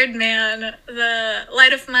 Mr. Beardman, the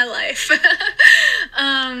light of my life.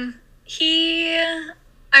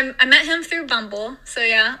 I met him through Bumble, so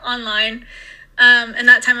yeah, online. And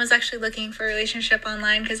that time I was actually looking for a relationship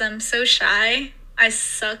online because I'm so shy. I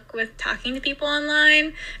suck with talking to people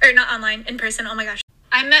online, or not online, in person. Oh my gosh.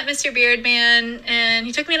 I met Mr. Beardman, and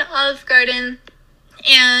he took me to Olive Garden,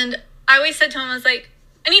 and I always said to him, I was like,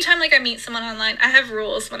 anytime like I meet someone online, I have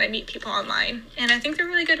rules when I meet people online, and I think they're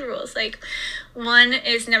really good rules. Like, one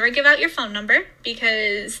is never give out your phone number,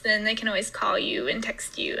 because then they can always call you and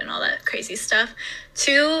text you and all that crazy stuff.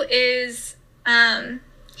 Two is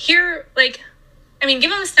give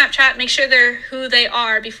them a Snapchat, make sure they're who they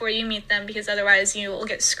are before you meet them, because otherwise you will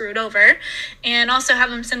get screwed over. And also have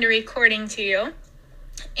them send a recording to you.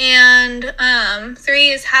 And three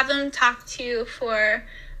is have them talk to you for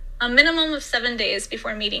a minimum of 7 days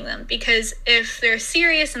before meeting them, because if they're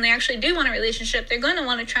serious and they actually do want a relationship, they're going to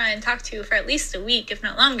want to try and talk to you for at least a week, if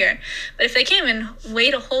not longer. But if they came and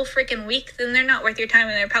wait a whole freaking week, then they're not worth your time,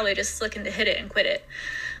 and they're probably just looking to hit it and quit it.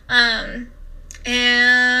 And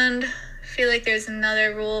I feel like there's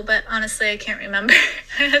another rule, but honestly I can't remember.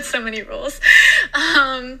 I had so many rules.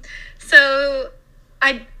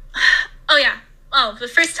 The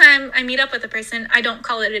first time I meet up with a person, I don't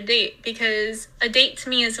call it a date, because a date to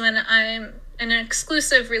me is when I'm in an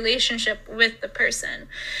exclusive relationship with the person.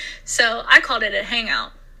 So I called it a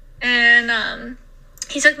hangout. And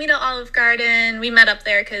he took me to Olive Garden. We met up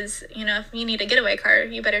there because, if you need a getaway car,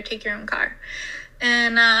 you better take your own car.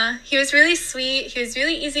 And he was really sweet. He was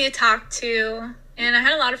really easy to talk to. And I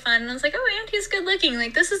had a lot of fun. And I was like, oh, and he's good looking.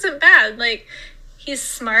 Like, this isn't bad. Like, he's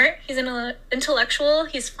smart. He's an intellectual.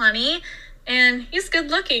 He's funny. And he's good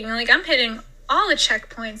looking. Like, I'm hitting all the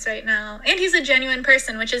checkpoints right now. And he's a genuine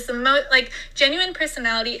person, which is genuine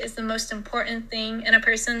personality is the most important thing in a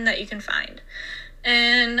person that you can find.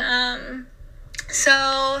 And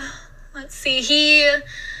so let's see.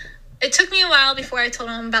 It took me a while before I told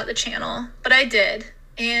him about the channel, but I did.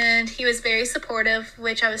 And he was very supportive,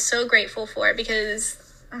 which I was so grateful for,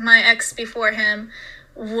 because my ex before him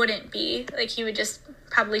wouldn't be. Like, he would just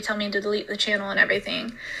probably tell me to delete the channel and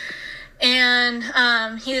everything. And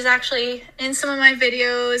he's actually in some of my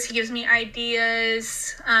videos. He gives me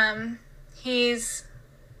ideas. He's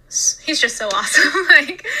just so awesome.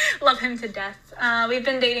 Like, love him to death. We've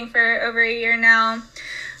been dating for over a year now.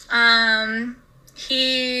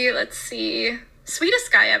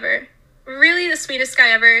 Sweetest guy ever. Really the sweetest guy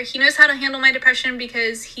ever. He knows how to handle my depression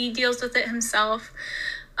because he deals with it himself.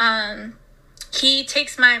 He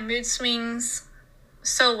takes my mood swings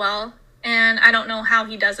so well. And I don't know how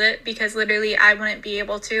he does it, because literally I wouldn't be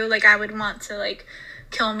able to. Like, I would want to,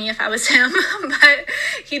 kill me if I was him. But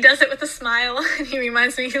he does it with a smile, and he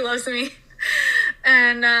reminds me he loves me.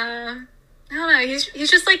 And, I don't know, he's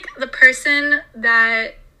just, the person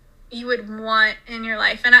that you would want in your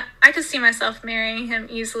life. And I could see myself marrying him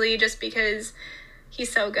easily just because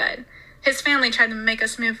he's so good. His family tried to make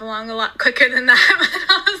us move along a lot quicker than that, but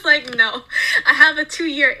I was like, no. I have a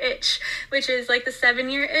 2-year itch, which is the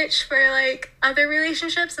 7-year itch for other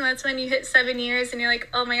relationships, and that's when you hit 7 years and you're like,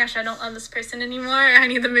 oh my gosh, I don't love this person anymore, I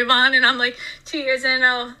need to move on. And I'm 2 years in,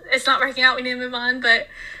 oh, it's not working out, we need to move on. But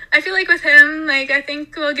I feel like with him, I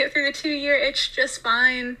think we'll get through the 2-year itch just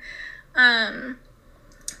fine.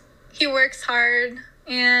 He works hard,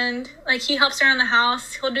 and he helps around the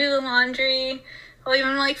house. He'll do the laundry. He'll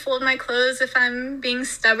even fold my clothes if I'm being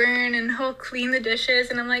stubborn, and he'll clean the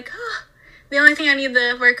dishes. And I'm like, oh, the only thing I need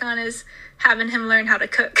to work on is having him learn how to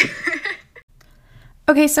cook.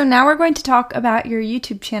 Okay, so now we're going to talk about your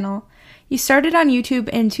YouTube channel. You started on YouTube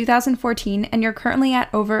in 2014, and you're currently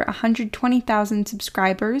at over 120,000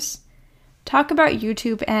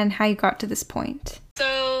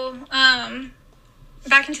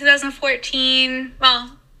 back in 2014,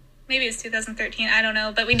 well, maybe it's 2013, I don't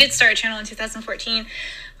know, but we did start a channel in 2014.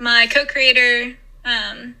 My co-creator,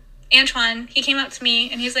 Antoine, he came up to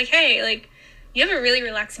me and he's like, hey, like, you have a really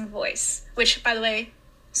relaxing voice, which, by the way,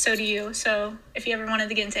 so do you. So if you ever wanted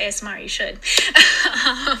to get into ASMR, you should.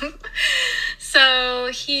 So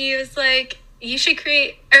he was like, we should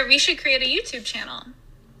create a YouTube channel.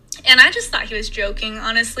 And I just thought he was joking,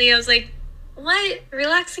 honestly. I was like, what?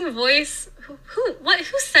 Relaxing voice?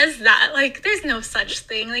 Who says that? Like, there's no such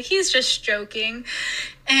thing. Like, he's just joking.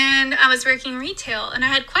 And I was working retail, and I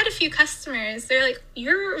had quite a few customers. They're like,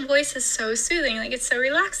 your voice is so soothing. Like, it's so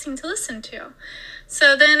relaxing to listen to.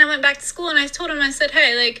 So then I went back to school, and I told him, I said,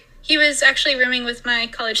 hey, like, he was actually rooming with my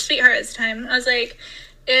college sweetheart at the time. I was like,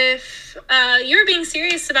 if you're being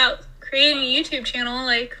serious about creating a YouTube channel,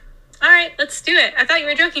 like, all right, let's do it. I thought you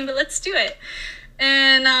were joking, but let's do it.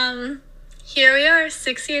 And here we are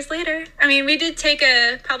 6 years later. I mean, we did take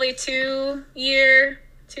a probably 2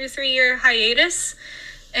 to 3 year hiatus,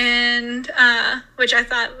 and which I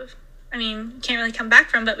thought, I mean, can't really come back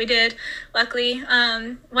from, but we did, luckily.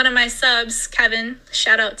 One of my subs, Kevin,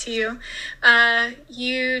 shout out to you,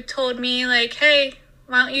 you told me, like, hey,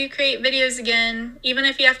 why don't you create videos again, even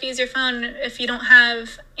if you have to use your phone, if you don't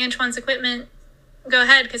have Antoine's equipment, go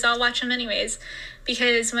ahead, because I'll watch them anyways.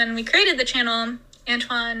 Because when we created the channel,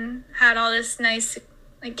 Antoine had all this nice,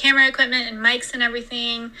 like, camera equipment and mics and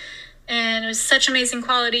everything, and it was such amazing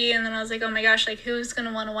quality. And then I was like, oh my gosh, like, who's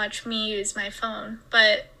gonna want to watch me use my phone?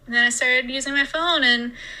 But then I started using my phone,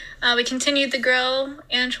 and we continued to grow.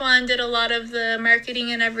 Antoine did a lot of the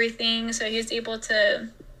marketing and everything, so he was able to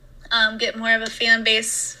get more of a fan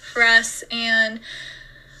base for us. And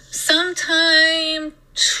sometime,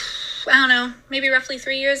 I don't know, maybe roughly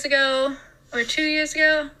 3 years ago or 2 years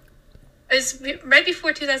ago, it was right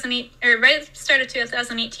before 2008, or right at the start of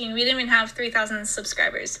 2018, we didn't even have 3,000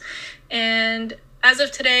 subscribers. And as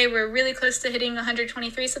of today, we're really close to hitting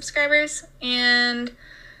 123 subscribers. And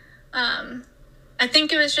I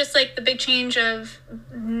think it was just like the big change of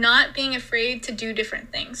not being afraid to do different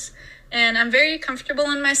things. And I'm very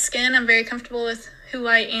comfortable in my skin. I'm very comfortable with who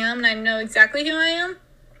I am, and I know exactly who I am.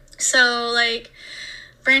 So, like,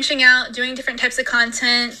 branching out, doing different types of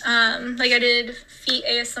content, like I did feet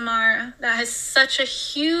ASMR, that has such a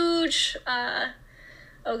huge,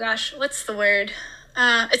 oh gosh, what's the word?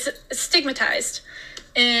 It's stigmatized,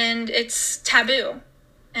 and it's taboo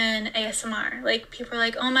in ASMR. Like, people are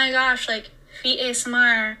like, oh my gosh, like, feet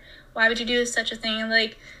ASMR, why would you do such a thing? And,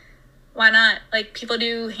 like, why not? Like, people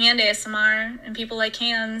do hand ASMR, and people like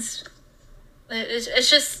hands. It's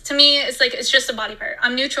just, to me, it's like, it's just a body part.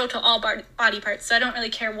 I'm neutral to all body parts, so I don't really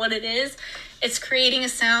care what it is. It's creating a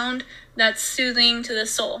sound that's soothing to the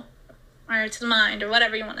soul, or to the mind, or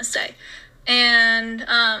whatever you want to say. And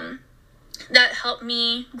that helped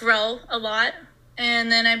me grow a lot.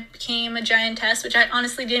 And then I became a giantess, which I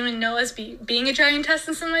honestly didn't even know as being a giantess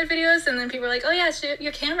in some of my videos. And then people were like, oh yeah, it's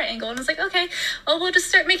your camera angle. And I was like, okay, well, we'll just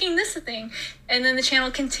start making this a thing. And then the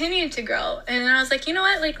channel continued to grow. And then I was like, you know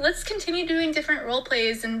what, like, let's continue doing different role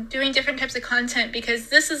plays and doing different types of content, because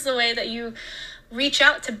this is the way that you reach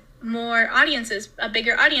out to more audiences, a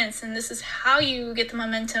bigger audience, and this is how you get the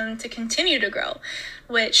momentum to continue to grow,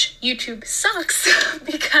 which YouTube sucks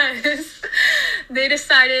because they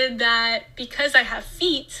decided that because I have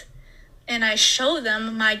feet and I show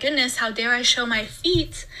them, my goodness, how dare I show my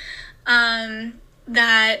feet,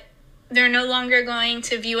 that they're no longer going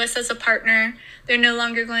to view us as a partner. They're no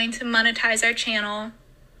longer going to monetize our channel.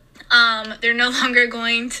 They're no longer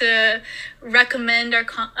going to recommend our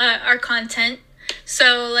content.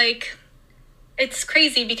 So, like, it's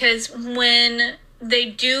crazy because when they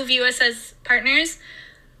do view us as partners,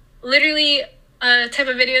 literally a type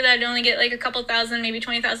of video that I'd only get like a couple thousand, maybe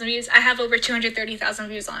 20,000 views, I have over 230,000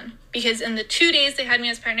 views on, because in the 2 days they had me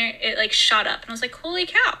as partner, it like shot up, and I was like, holy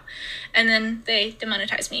cow. And then they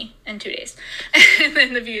demonetized me in 2 days and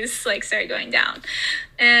then the views like started going down.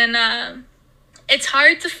 And it's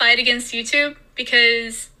hard to fight against YouTube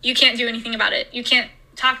because you can't do anything about it. You can't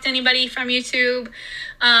talk to anybody from YouTube.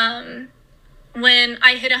 When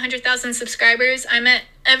I hit 100,000 subscribers, I met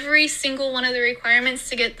every single one of the requirements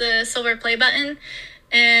to get the silver play button.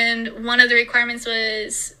 And one of the requirements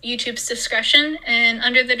was YouTube's discretion. And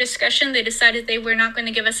under the discretion, they decided they were not going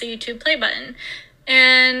to give us a YouTube play button.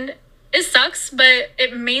 And it sucks, but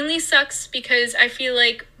it mainly sucks because I feel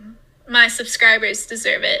like my subscribers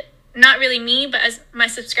deserve it. Not really me, but as my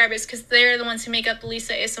subscribers, because they're the ones who make up the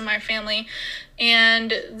Lisa ASMR family.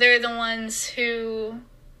 And they're the ones who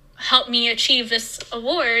helped me achieve this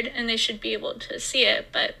award, and they should be able to see it,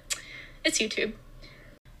 but it's YouTube.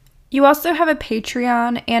 You also have a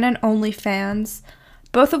Patreon and an OnlyFans.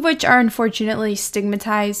 both of which are unfortunately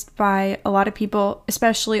stigmatized by a lot of people,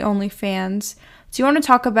 especially OnlyFans. Do you want to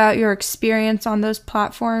talk about your experience on those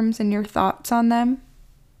platforms and your thoughts on them?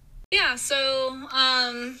 Yeah, so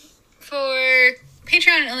for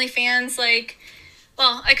Patreon and OnlyFans,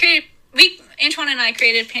 Antoine and I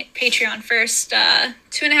created Patreon first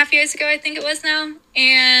 2.5 years ago, I think it was now,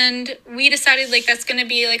 and we decided that's going to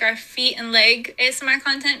be our feet and leg ASMR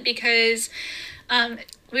content because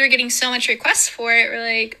we were getting so much requests for it. We're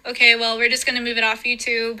like, okay, well, we're just going to move it off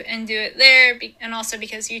YouTube and do it there, and also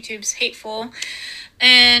because YouTube's hateful,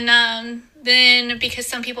 and then because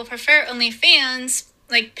some people prefer OnlyFans,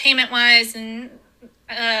 payment-wise and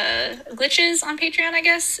glitches on Patreon, I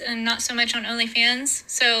guess, and not so much on OnlyFans.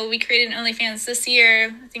 So we created an OnlyFans this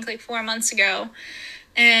year, I think 4 months ago,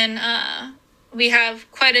 and we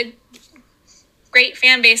have quite a great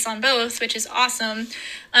fan base on both, which is awesome.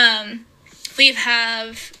 We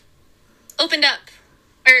have opened up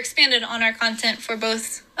or expanded on our content for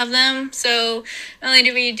both of them. So not only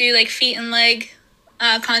do we do feet and leg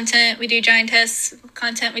content, we do giantess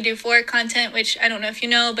content, we do vor content, which I don't know if you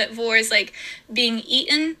know, but vor is being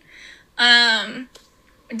eaten.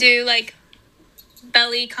 Do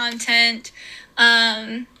belly content,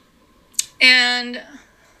 and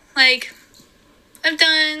I've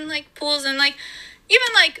done pools and even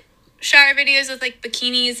shower videos with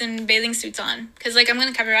bikinis and bathing suits on, because I'm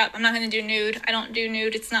gonna cover up. I'm not gonna do nude. I don't do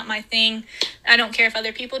nude. It's not my thing. I don't care if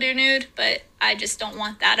other people do nude, but I just don't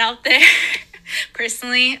want that out there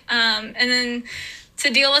personally. And then to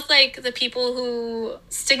deal with the people who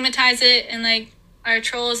stigmatize it and are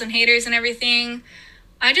trolls and haters and everything,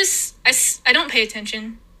 I don't pay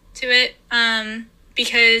attention to it,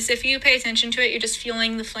 because if you pay attention to it, you're just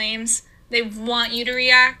fueling the flames. They want you to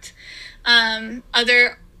react.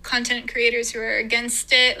 Other content creators who are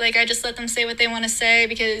against it, I just let them say what they want to say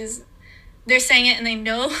because they're saying it and they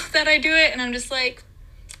know that I do it, and I'm just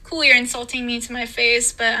cool, you're insulting me to my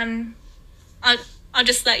face, but I'll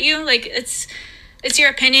just let you. It's your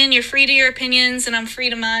opinion. You're free to your opinions, and I'm free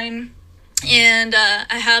to mine, and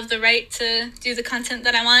I have the right to do the content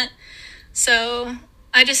that I want. So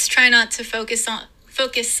I just try not to focus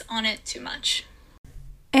on it too much.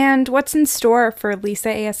 And what's in store for Lisa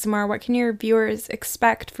ASMR? What can your viewers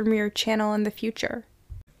expect from your channel in the future?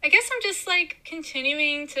 I guess I'm just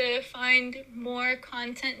continuing to find more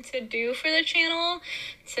content to do for the channel,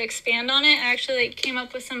 to expand on it. I actually came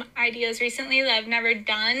up with some ideas recently that I've never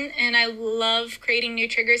done, and I love creating new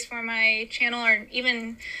triggers for my channel, or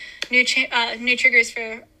even new triggers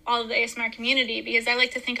for all of the ASMR community, because I like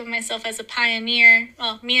to think of myself as a pioneer.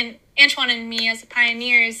 Well, me and Antoine and me as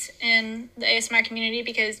pioneers in the ASMR community,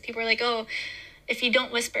 because people are oh, if you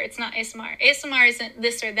don't whisper, it's not ASMR. ASMR isn't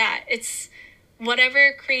this or that. It's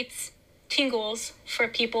whatever creates tingles for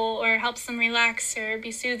people or helps them relax or be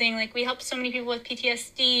soothing. We help so many people with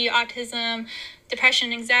PTSD, autism,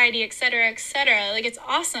 depression, anxiety, etc., etc. It's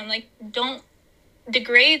awesome. Don't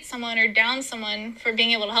degrade someone or down someone for being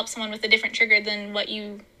able to help someone with a different trigger than what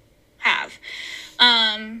you have.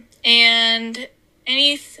 And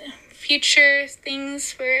any future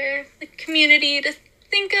things for the community to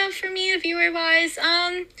think of for me, viewer-wise,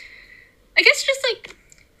 I guess just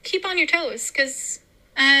keep on your toes, because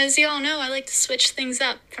as you all know, I like to switch things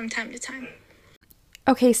up from time to time.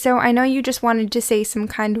 Okay, so I know you just wanted to say some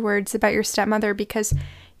kind words about your stepmother because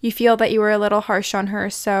you feel that you were a little harsh on her,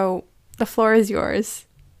 so the floor is yours.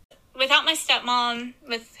 Without my stepmom,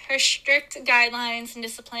 with her strict guidelines and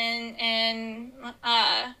discipline and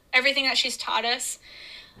everything that she's taught us,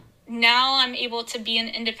 now I'm able to be an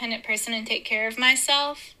independent person and take care of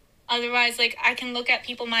myself. Otherwise, I can look at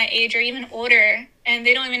people my age or even older, and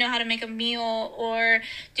they don't even know how to make a meal or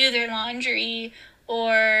do their laundry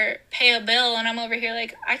or pay a bill, and I'm over here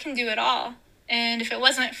I can do it all. And if it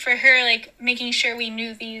wasn't for her making sure we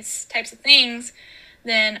knew these types of things,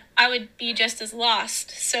 then I would be just as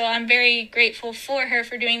lost. So I'm very grateful for her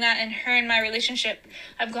for doing that, and her and my relationship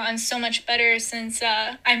have gotten so much better since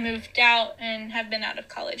I moved out and have been out of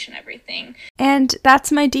college and everything. And that's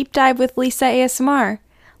my deep dive with Lisa ASMR.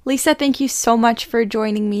 Lisa, thank you so much for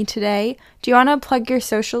joining me today. Do you want to plug your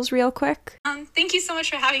socials real quick? Thank you so much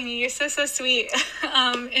for having me. You're so sweet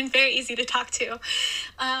and very easy to talk to.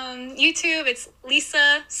 YouTube, it's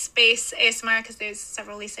Lisa space ASMR, because there's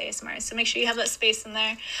several Lisa ASMRs, so make sure you have that space in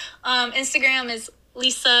there. Instagram is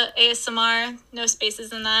Lisa ASMR, no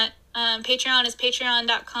spaces in that. Patreon is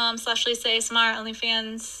patreon.com/Lisa ASMR,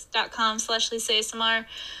 onlyfans.com/Lisa ASMR.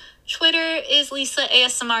 Twitter is Lisa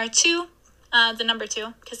ASMR 2. the number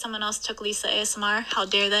 2, because someone else took Lisa ASMR. How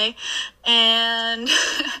dare they? And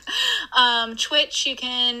Twitch, you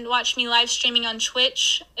can watch me live streaming on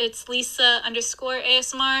Twitch. It's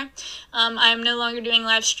Lisa_ASMR. I'm no longer doing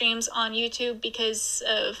live streams on YouTube because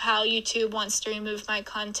of how YouTube wants to remove my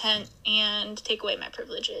content and take away my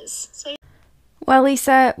privileges. So. Well,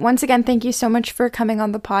 Lisa, once again, thank you so much for coming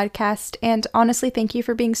on the podcast, and honestly, thank you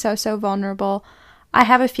for being so vulnerable. I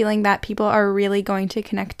have a feeling that people are really going to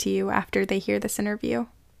connect to you after they hear this interview.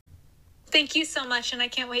 Thank you so much, and I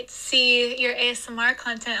can't wait to see your ASMR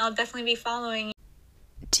content. I'll definitely be following you.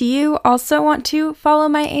 Do you also want to follow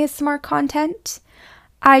my ASMR content?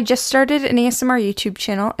 I just started an ASMR YouTube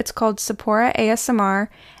channel. It's called Sephora ASMR,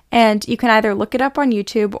 and you can either look it up on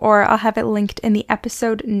YouTube or I'll have it linked in the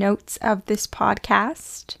episode notes of this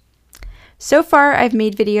podcast. So far, I've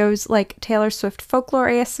made videos like Taylor Swift Folklore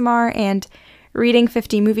ASMR and reading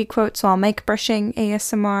 50 movie quotes while mic brushing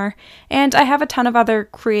ASMR, and I have a ton of other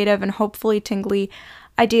creative and hopefully tingly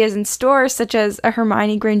ideas in store, such as a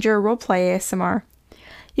Hermione Granger roleplay ASMR.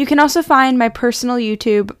 You can also find my personal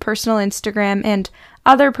YouTube, personal Instagram, and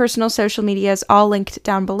other personal social medias all linked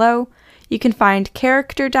down below. You can find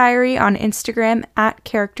Character Diary on Instagram at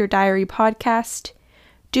Character Diary Podcast.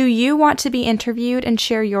 Do you want to be interviewed and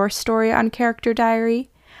share your story on Character Diary?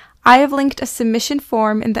 I have linked a submission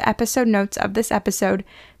form in the episode notes of this episode.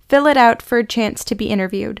 Fill it out for a chance to be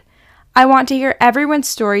interviewed. I want to hear everyone's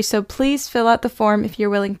story, so please fill out the form if you're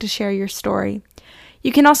willing to share your story.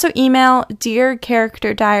 You can also email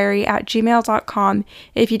dearcharacterdiary@gmail.com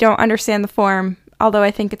if you don't understand the form, although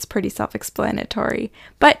I think it's pretty self-explanatory.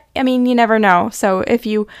 But, I mean, you never know. So if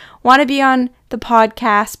you want to be on the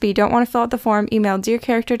podcast but you don't want to fill out the form, email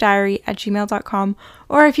dearcharacterdiary@gmail.com,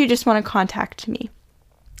 or if you just want to contact me.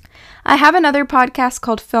 I have another podcast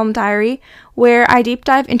called Film Diary, where I deep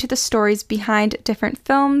dive into the stories behind different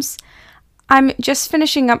films. I'm just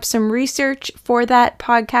finishing up some research for that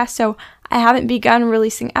podcast, so I haven't begun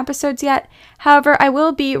releasing episodes yet. However, I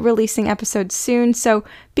will be releasing episodes soon, so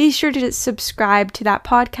be sure to subscribe to that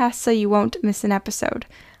podcast so you won't miss an episode.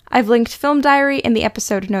 I've linked Film Diary in the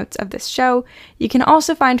episode notes of this show. You can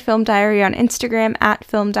also find Film Diary on Instagram at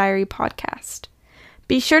Film Diary Podcast.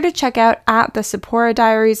 Be sure to check out at the Sephora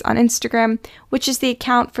Diaries on Instagram, which is the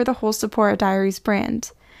account for the whole Sephora Diaries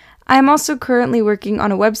brand. I am also currently working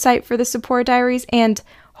on a website for the Sephora Diaries, and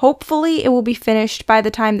hopefully it will be finished by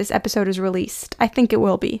the time this episode is released. I think it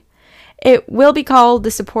will be. It will be called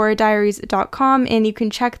thesephoradairies.com, and you can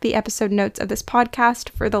check the episode notes of this podcast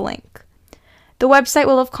for the link. The website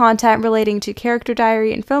will have content relating to Character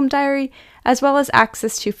Diary and Film Diary, as well as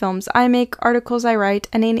access to films I make, articles I write,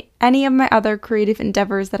 and any of my other creative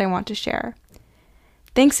endeavors that I want to share.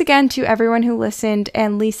 Thanks again to everyone who listened,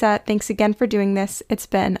 and Lisa, thanks again for doing this. It's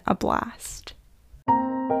been a blast.